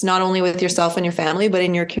happens, not only with yourself and your family, but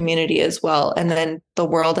in your community as well. And then the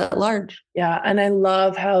world at large. Yeah. And I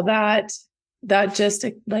love how that just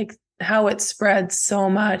like how it spreads so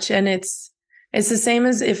much. And it's the same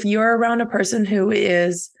as if you're around a person who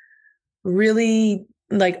is really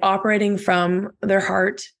like operating from their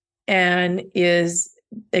heart and is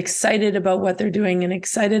excited about what they're doing and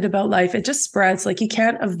excited about life. It just spreads. Like, you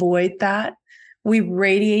can't avoid that. We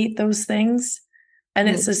radiate those things. And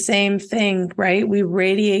it's the same thing, right? We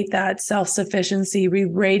radiate that self-sufficiency. We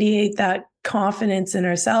radiate that confidence in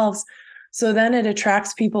ourselves. So then it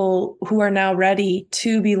attracts people who are now ready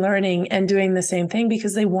to be learning and doing the same thing,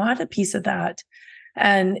 because they want a piece of that.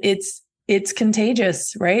 And it's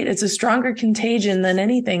contagious, right? It's a stronger contagion than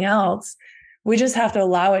anything else. We just have to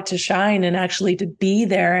allow it to shine and actually to be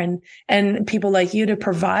there, and people like you to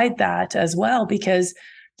provide that as well. Because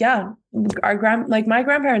my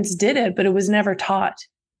grandparents did it, but it was never taught.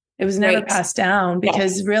 It was never passed down,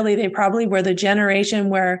 because really they probably were the generation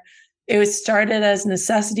where it was started as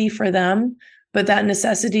necessity for them, but that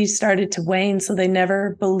necessity started to wane. So they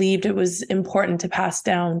never believed it was important to pass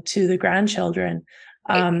down to the grandchildren.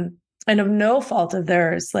 And of no fault of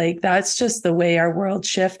theirs. Like, that's just the way our world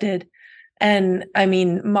shifted. And I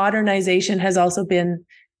mean, modernization has also been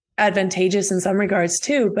advantageous in some regards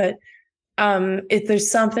too, but if there's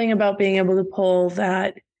something about being able to pull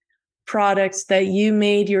that product that you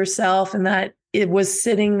made yourself and that it was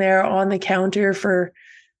sitting there on the counter for,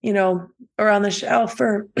 or on the shelf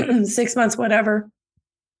for 6 months, whatever,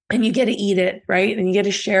 and you get to eat it, right? And you get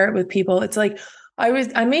to share it with people. It's like,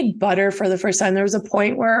 I made butter for the first time. There was a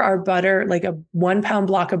point where our butter, like a 1 pound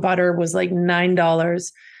block of butter, was like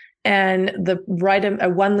 $9. And a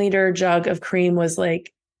 1 liter jug of cream was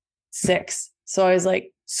like $6. So I was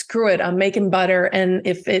like, screw it, I'm making butter. And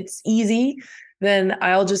if it's easy, then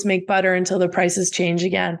I'll just make butter until the prices change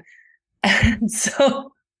again. And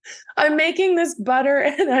so I'm making this butter,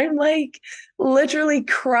 and I'm like literally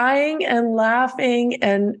crying and laughing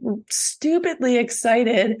and stupidly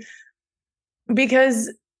excited,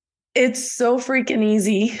 because it's so freaking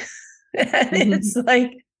easy. And it's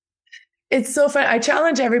like, it's so fun. I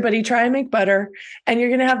challenge everybody, try and make butter, and you're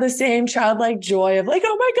going to have the same childlike joy of like,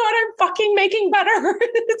 oh my God, I'm fucking making butter.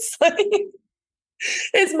 It's like,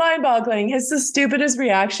 it's mind boggling. It's the stupidest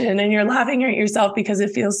reaction, and you're laughing at yourself because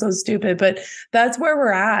it feels so stupid. But that's where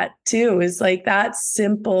we're at too, is like that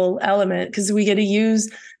simple element, because we get to use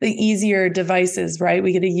the easier devices, right?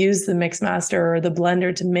 We get to use the Mixmaster or the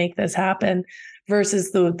blender to make this happen,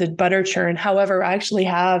 versus the butter churn. However, I actually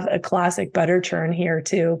have a classic butter churn here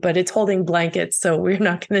too, but it's holding blankets, so we're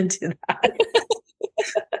not going to do that.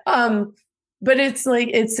 But it's like,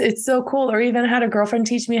 it's so cool. Or even had a girlfriend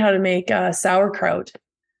teach me how to make sauerkraut.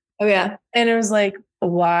 Oh yeah. And it was like,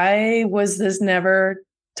 why was this never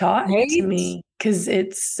taught to me? Because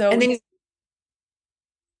it's so. And then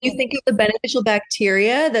you think of the beneficial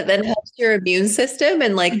bacteria that then helps your immune system,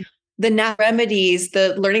 and like the natural remedies,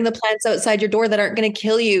 the learning the plants outside your door that aren't going to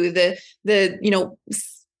kill you, the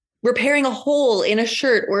repairing a hole in a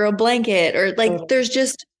shirt or a blanket, or like Totally. there's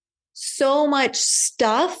just so much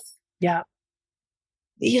stuff. Yeah.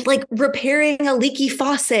 Like repairing a leaky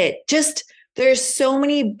faucet. Just there's so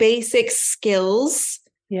many basic skills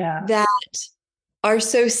Yeah. that are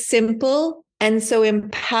so simple and so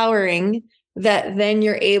empowering that then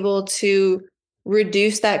you're able to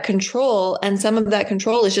reduce that control. And some of that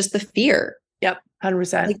control is just the fear. Yep.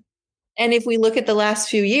 100%. Like, and if we look at the last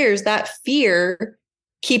few years, that fear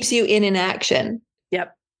keeps you in inaction.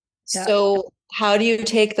 Yep. So how do you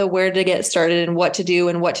take the where to get started and what to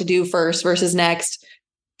do first versus next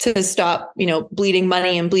to stop, bleeding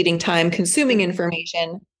money and bleeding time consuming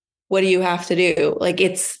information? What do you have to do? Like,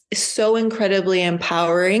 it's so incredibly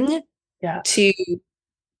empowering to,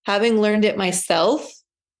 having learned it myself,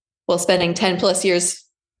 while spending 10 plus years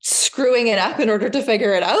screwing it up in order to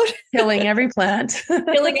figure it out. Killing every plant.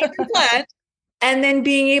 And then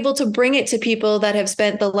being able to bring it to people that have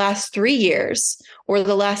spent the last 3 years or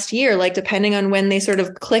the last year, like depending on when they sort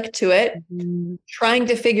of click to it, trying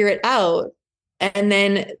to figure it out. And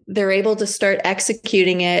then they're able to start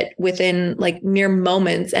executing it within like mere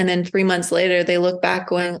moments. And then 3 months later, they look back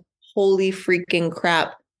going, holy freaking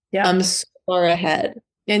crap. Yeah. I'm so far ahead.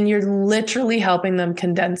 And you're literally helping them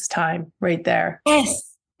condense time right there.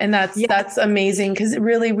 Yes. And that's amazing, because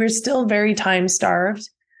really we're still very time starved.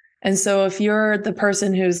 And so if you're the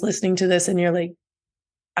person who's listening to this and you're like,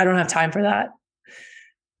 I don't have time for that.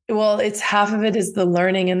 Well, it's half of it is the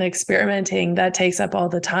learning and the experimenting that takes up all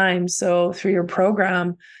the time. So through your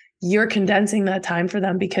program, you're condensing that time for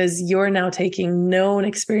them, because you're now taking known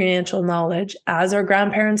experiential knowledge, as our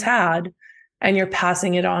grandparents had, and you're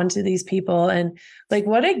passing it on to these people. And like,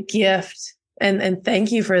 what a gift. And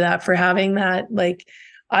thank you for that, for having that. Like,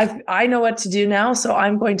 I know what to do now, so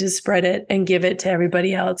I'm going to spread it and give it to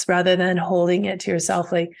everybody else rather than holding it to yourself.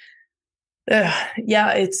 Like,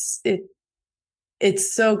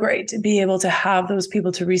 it's so great to be able to have those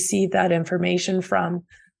people to receive that information from.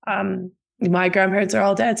 My grandparents are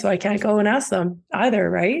all dead, so I can't go and ask them either,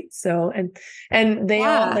 right? So, and they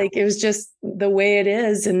all, like, it was just the way it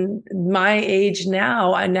is. And my age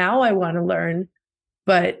now, I want to learn,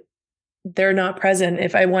 but they're not present.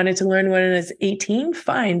 If I wanted to learn when I was 18,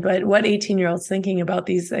 fine. But what 18-year-old's thinking about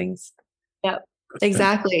these things? Yeah,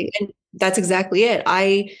 exactly. And that's exactly it.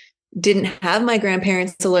 I didn't have my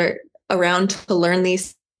grandparents around to learn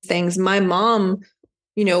these things. My mom,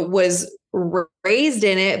 was raised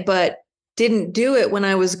in it, but didn't do it when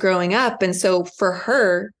I was growing up. And so for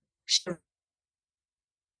her,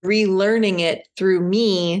 relearning it through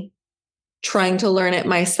me, trying to learn it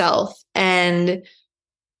myself. And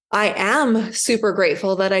I am super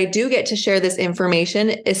grateful that I do get to share this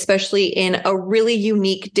information, especially in a really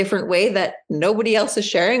unique, different way that nobody else is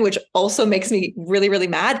sharing, which also makes me really, really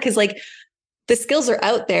mad, because like the skills are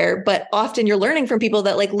out there, but often you're learning from people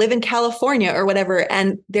that like live in California or whatever,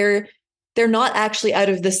 and they're not actually out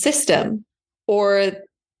of the system. Or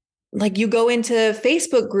like you go into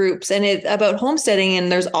Facebook groups and it's about homesteading,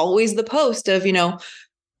 and there's always the post of,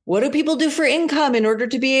 what do people do for income in order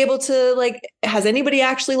to be able to, like, has anybody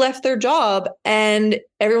actually left their job? And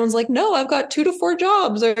everyone's like, no, I've got 2 to 4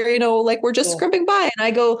 jobs, or, like we're just scrimping by. And I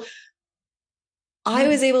go, I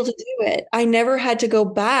was able to do it. I never had to go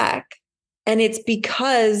back. And it's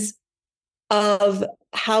because of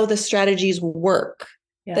how the strategies work,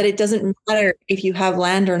 that it doesn't matter if you have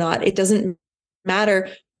land or not. It doesn't matter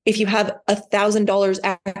if you have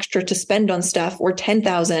 $1,000 extra to spend on stuff, or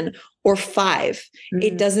 10,000 or 5.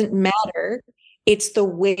 It doesn't matter. It's the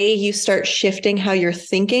way you start shifting how you're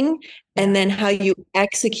thinking and then how you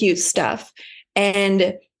execute stuff.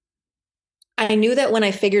 And I knew that when I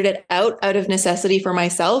figured it out of necessity for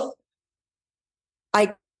myself,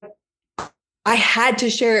 I had to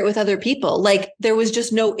share it with other people. Like, there was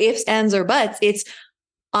just no ifs, ands, or buts. It's,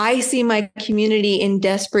 I see my community in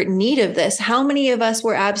desperate need of this. How many of us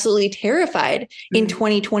were absolutely terrified in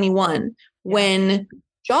 2021 when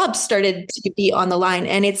jobs started to be on the line?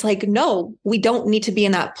 And it's like, no, we don't need to be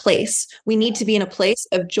in that place. We need to be in a place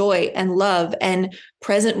of joy and love and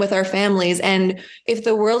present with our families. And if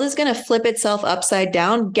the world is going to flip itself upside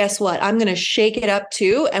down, guess what? I'm going to shake it up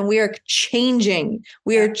too. And we are changing.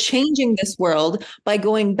 We are changing this world by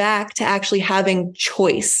going back to actually having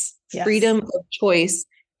choice, freedom of choice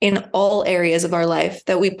in all areas of our life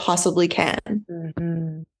that we possibly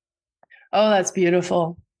can. Oh, that's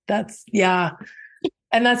beautiful.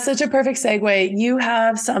 And that's such a perfect segue. You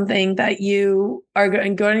have something that you are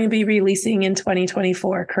going to be releasing in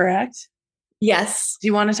 2024, correct? Yes. Do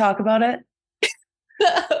you want to talk about it?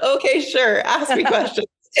 Okay, sure. Ask me questions.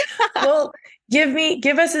 Well,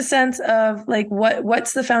 give us a sense of like,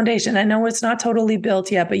 what's the foundation? I know it's not totally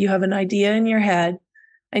built yet, but you have an idea in your head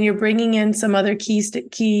and you're bringing in some other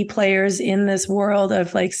key players in this world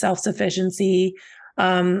of like self-sufficiency,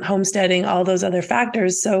 homesteading, all those other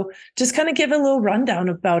factors. So just kind of give a little rundown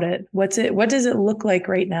about it. What does it look like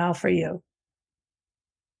right now for you?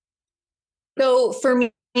 So for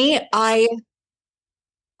me,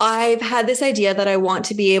 I've had this idea that I want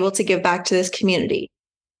to be able to give back to this community,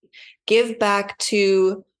 give back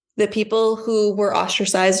to the people who were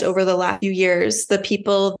ostracized over the last few years, the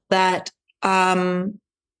people that,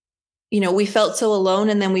 we felt so alone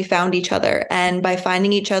and then we found each other. And by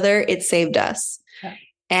finding each other, it saved us. Yeah.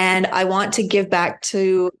 And I want to give back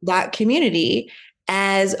to that community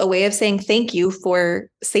as a way of saying thank you for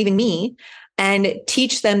saving me and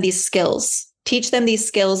teach them these skills, give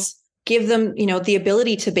them, the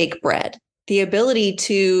ability to bake bread, the ability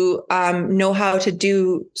to know how to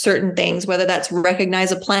do certain things, whether that's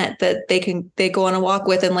recognize a plant that they go on a walk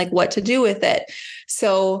with and like what to do with it.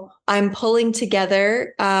 So I'm pulling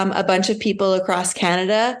together a bunch of people across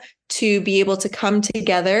Canada to be able to come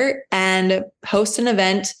together and host an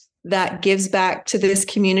event that gives back to this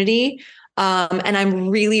community. And I'm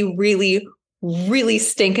really, really, really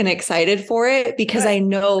stinking excited for it because I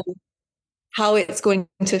know how it's going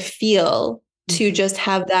to feel to just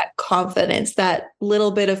have that confidence, that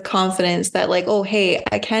little bit of confidence that like, oh, hey,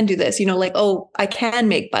 I can do this, like, oh, I can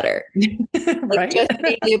make butter. Like right. Just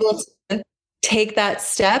being able to take that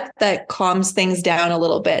step that calms things down a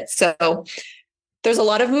little bit. So there's a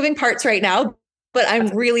lot of moving parts right now, but I'm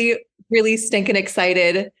really, really stinking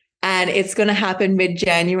excited and it's going to happen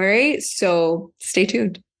mid-January. So stay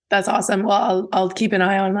tuned. That's awesome. Well, I'll keep an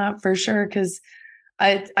eye on that for sure. Cause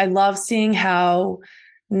I love seeing how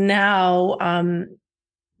now,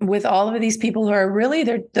 with all of these people who are really,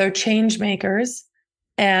 they're change makers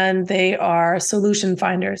and they are solution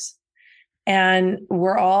finders. And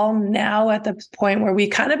we're all now at the point where we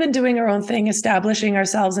kind of been doing our own thing, establishing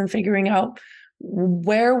ourselves and figuring out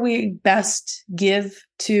where we best give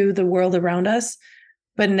to the world around us.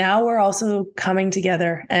 But now we're also coming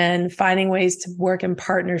together and finding ways to work in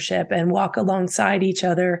partnership and walk alongside each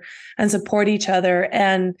other and support each other.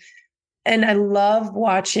 And I love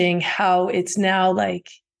watching how it's now like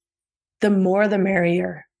the more the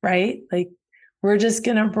merrier, right? Like we're just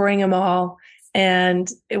going to bring them all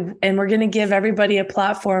and we're going to give everybody a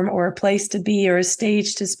platform or a place to be or a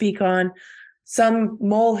stage to speak on, some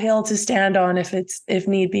molehill to stand on if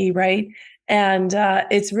need be, right? And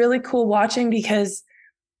it's really cool watching because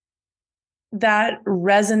that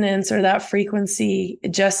resonance or that frequency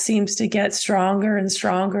just seems to get stronger and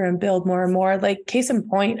stronger and build more and more. Like case in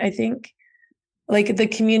point, I think like the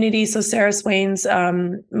community. So Sarah Swain's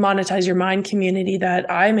Monetize Your Mind community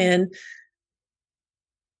that I'm in,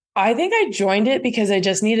 I think I joined it because I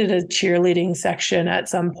just needed a cheerleading section at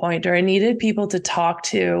some point, or I needed people to talk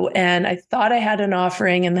to. And I thought I had an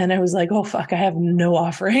offering. And then I was like, oh, fuck, I have no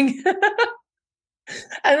offering.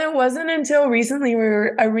 And it wasn't until recently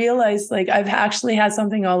where I realized like I've actually had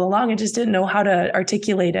something all along. I just didn't know how to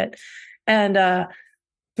articulate it. And,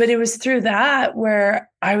 but it was through that where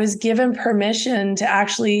I was given permission to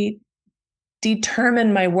actually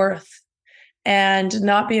determine my worth and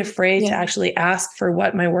not be afraid to actually ask for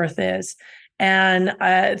what my worth is. And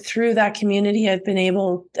through that community, I've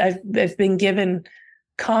been given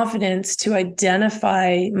confidence to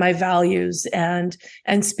identify my values and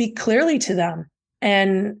speak clearly to them.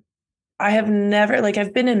 And I have never, like,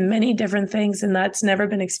 I've been in many different things and that's never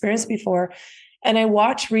been experienced before. And I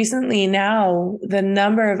watched recently now the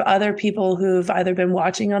number of other people who've either been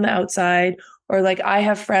watching on the outside or like I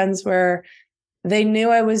have friends where they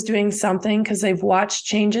knew I was doing something because they've watched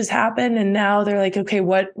changes happen. And now they're like, okay,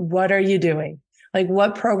 what are you doing? Like,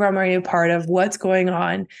 what program are you a part of? What's going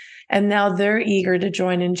on? And now they're eager to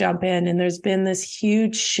join and jump in. And there's been this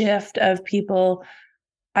huge shift of people,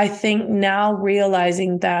 I think, now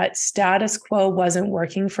realizing that status quo wasn't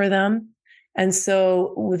working for them. And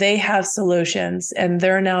so they have solutions and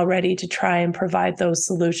they're now ready to try and provide those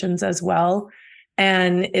solutions as well.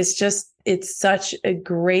 And it's such a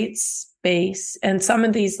great space. And some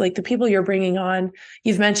of these, like the people you're bringing on,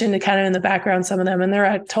 you've mentioned kind of in the background, some of them, and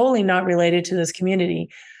they're totally not related to this community,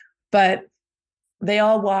 but they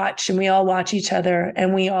all watch and we all watch each other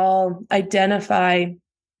and we all identify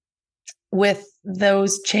with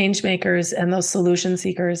those change makers and those solution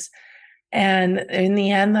seekers. And in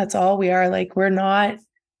the end, that's all we are. Like, we're not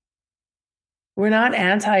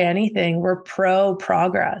anti anything. We're pro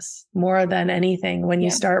progress more than anything when you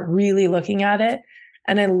start really looking at it.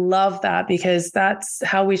 And I love that because that's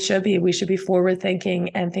how we should be. We should be forward thinking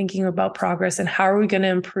and thinking about progress and how are we going to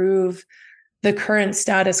improve the current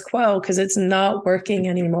status quo because it's not working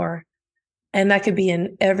anymore. And that could be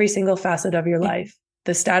in every single facet of your life.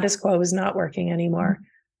 The status quo is not working anymore.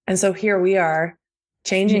 And so here we are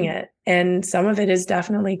changing it. And some of it is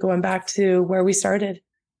definitely going back to where we started.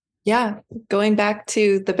 Yeah. Going back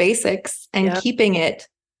to the basics and keeping it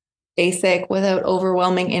basic without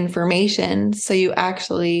overwhelming information. So you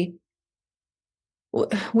actually,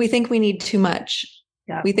 we think we need too much.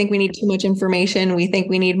 Yeah. We think we need too much information. We think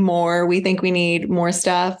we need more. We think we need more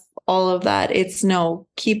stuff. All of that. It's no,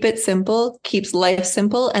 keep it simple, keeps life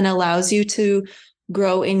simple, and allows you to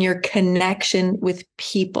grow in your connection with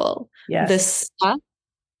people. Yes. The stuff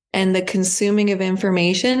and the consuming of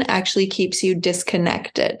information actually keeps you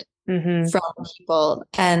disconnected from people.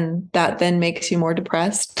 And that then makes you more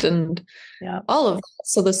depressed and all of that.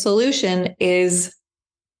 So the solution is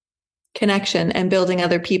connection and building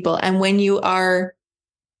other people. And when you are,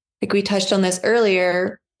 like we touched on this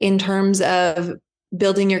earlier, in terms of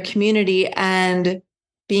building your community and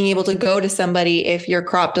being able to go to somebody if your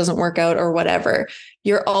crop doesn't work out or whatever,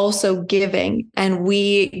 you're also giving. And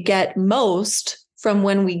we get most from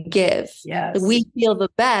when we give. Yes. We feel the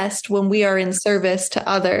best when we are in service to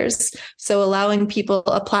others. So allowing people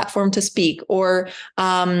a platform to speak or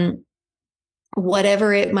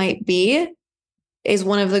whatever it might be is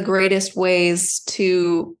one of the greatest ways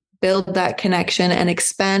to build that connection and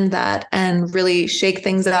expand that and really shake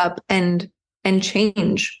things up and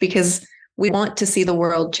change, because we want to see the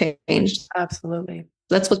world changed. Absolutely.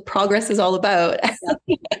 That's what progress is all about.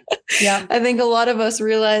 Yeah. I think a lot of us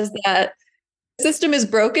realize that the system is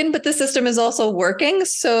broken, but the system is also working.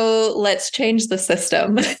 So let's change the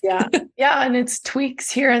system. Yeah. And it's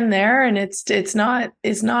tweaks here and there. And it's not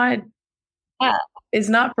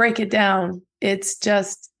break it down. It's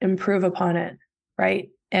just improve upon it. Right.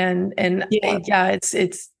 And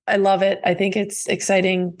it's I love it. I think it's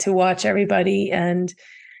exciting to watch everybody and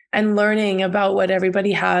learning about what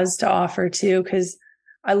everybody has to offer too, because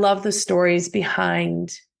I love the stories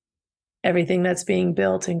behind everything that's being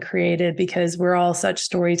built and created, because we're all such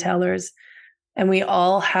storytellers and we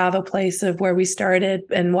all have a place of where we started,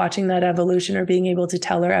 and watching that evolution or being able to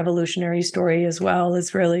tell our evolutionary story as well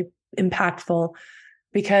is really impactful,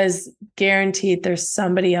 because guaranteed there's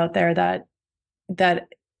somebody out there that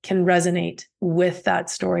can resonate with that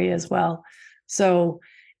story as well. So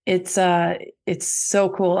it's so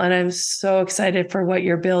cool. And I'm so excited for what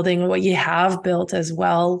you're building and what you have built as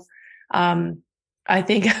well. I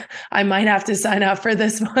think I might have to sign up for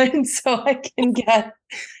this one so I can get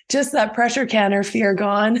just that pressure canner fear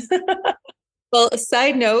gone. Well, a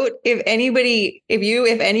side note, if anybody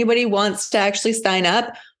wants to actually sign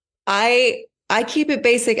up, I keep it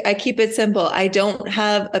basic. I keep it simple. I don't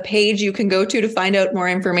have a page you can go to find out more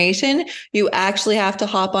information. You actually have to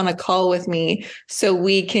hop on a call with me so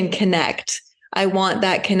we can connect. I want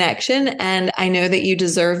that connection. And I know that you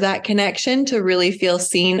deserve that connection to really feel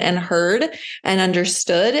seen and heard and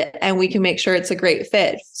understood. And we can make sure it's a great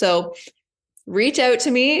fit. So reach out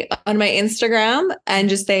to me on my Instagram and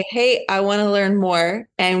just say, hey, I want to learn more,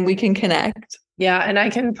 and we can connect. Yeah. And I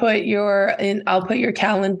can I'll put your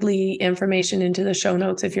Calendly information into the show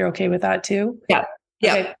notes if you're okay with that too. Yeah.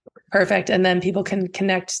 Yeah. Okay, perfect. And then people can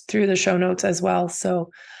connect through the show notes as well. So,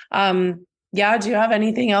 do you have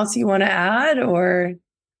anything else you want to add or?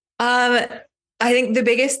 I think the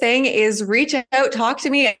biggest thing is reach out, talk to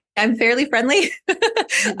me. I'm fairly friendly.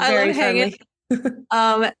 I love hanging.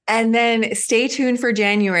 And then stay tuned for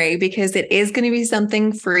January, because it is going to be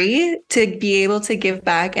something free to be able to give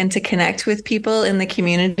back and to connect with people in the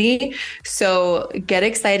community. So get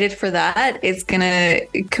excited for that. It's going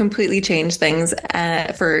to completely change things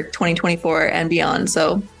for 2024 and beyond.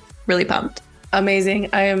 So really pumped. Amazing.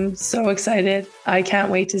 I am so excited. I can't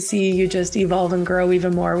wait to see you just evolve and grow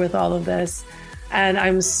even more with all of this. And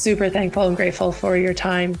I'm super thankful and grateful for your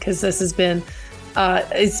time, because this has been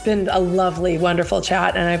it's been a lovely, wonderful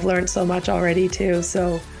chat, and I've learned so much already too.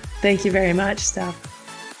 So thank you very much, Steph.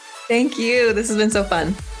 Thank you. This has been so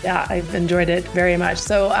fun. Yeah, I've enjoyed it very much.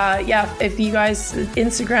 So if you guys,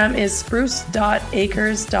 Instagram is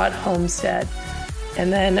spruce.acres.homestead,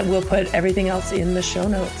 and then we'll put everything else in the show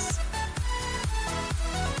notes.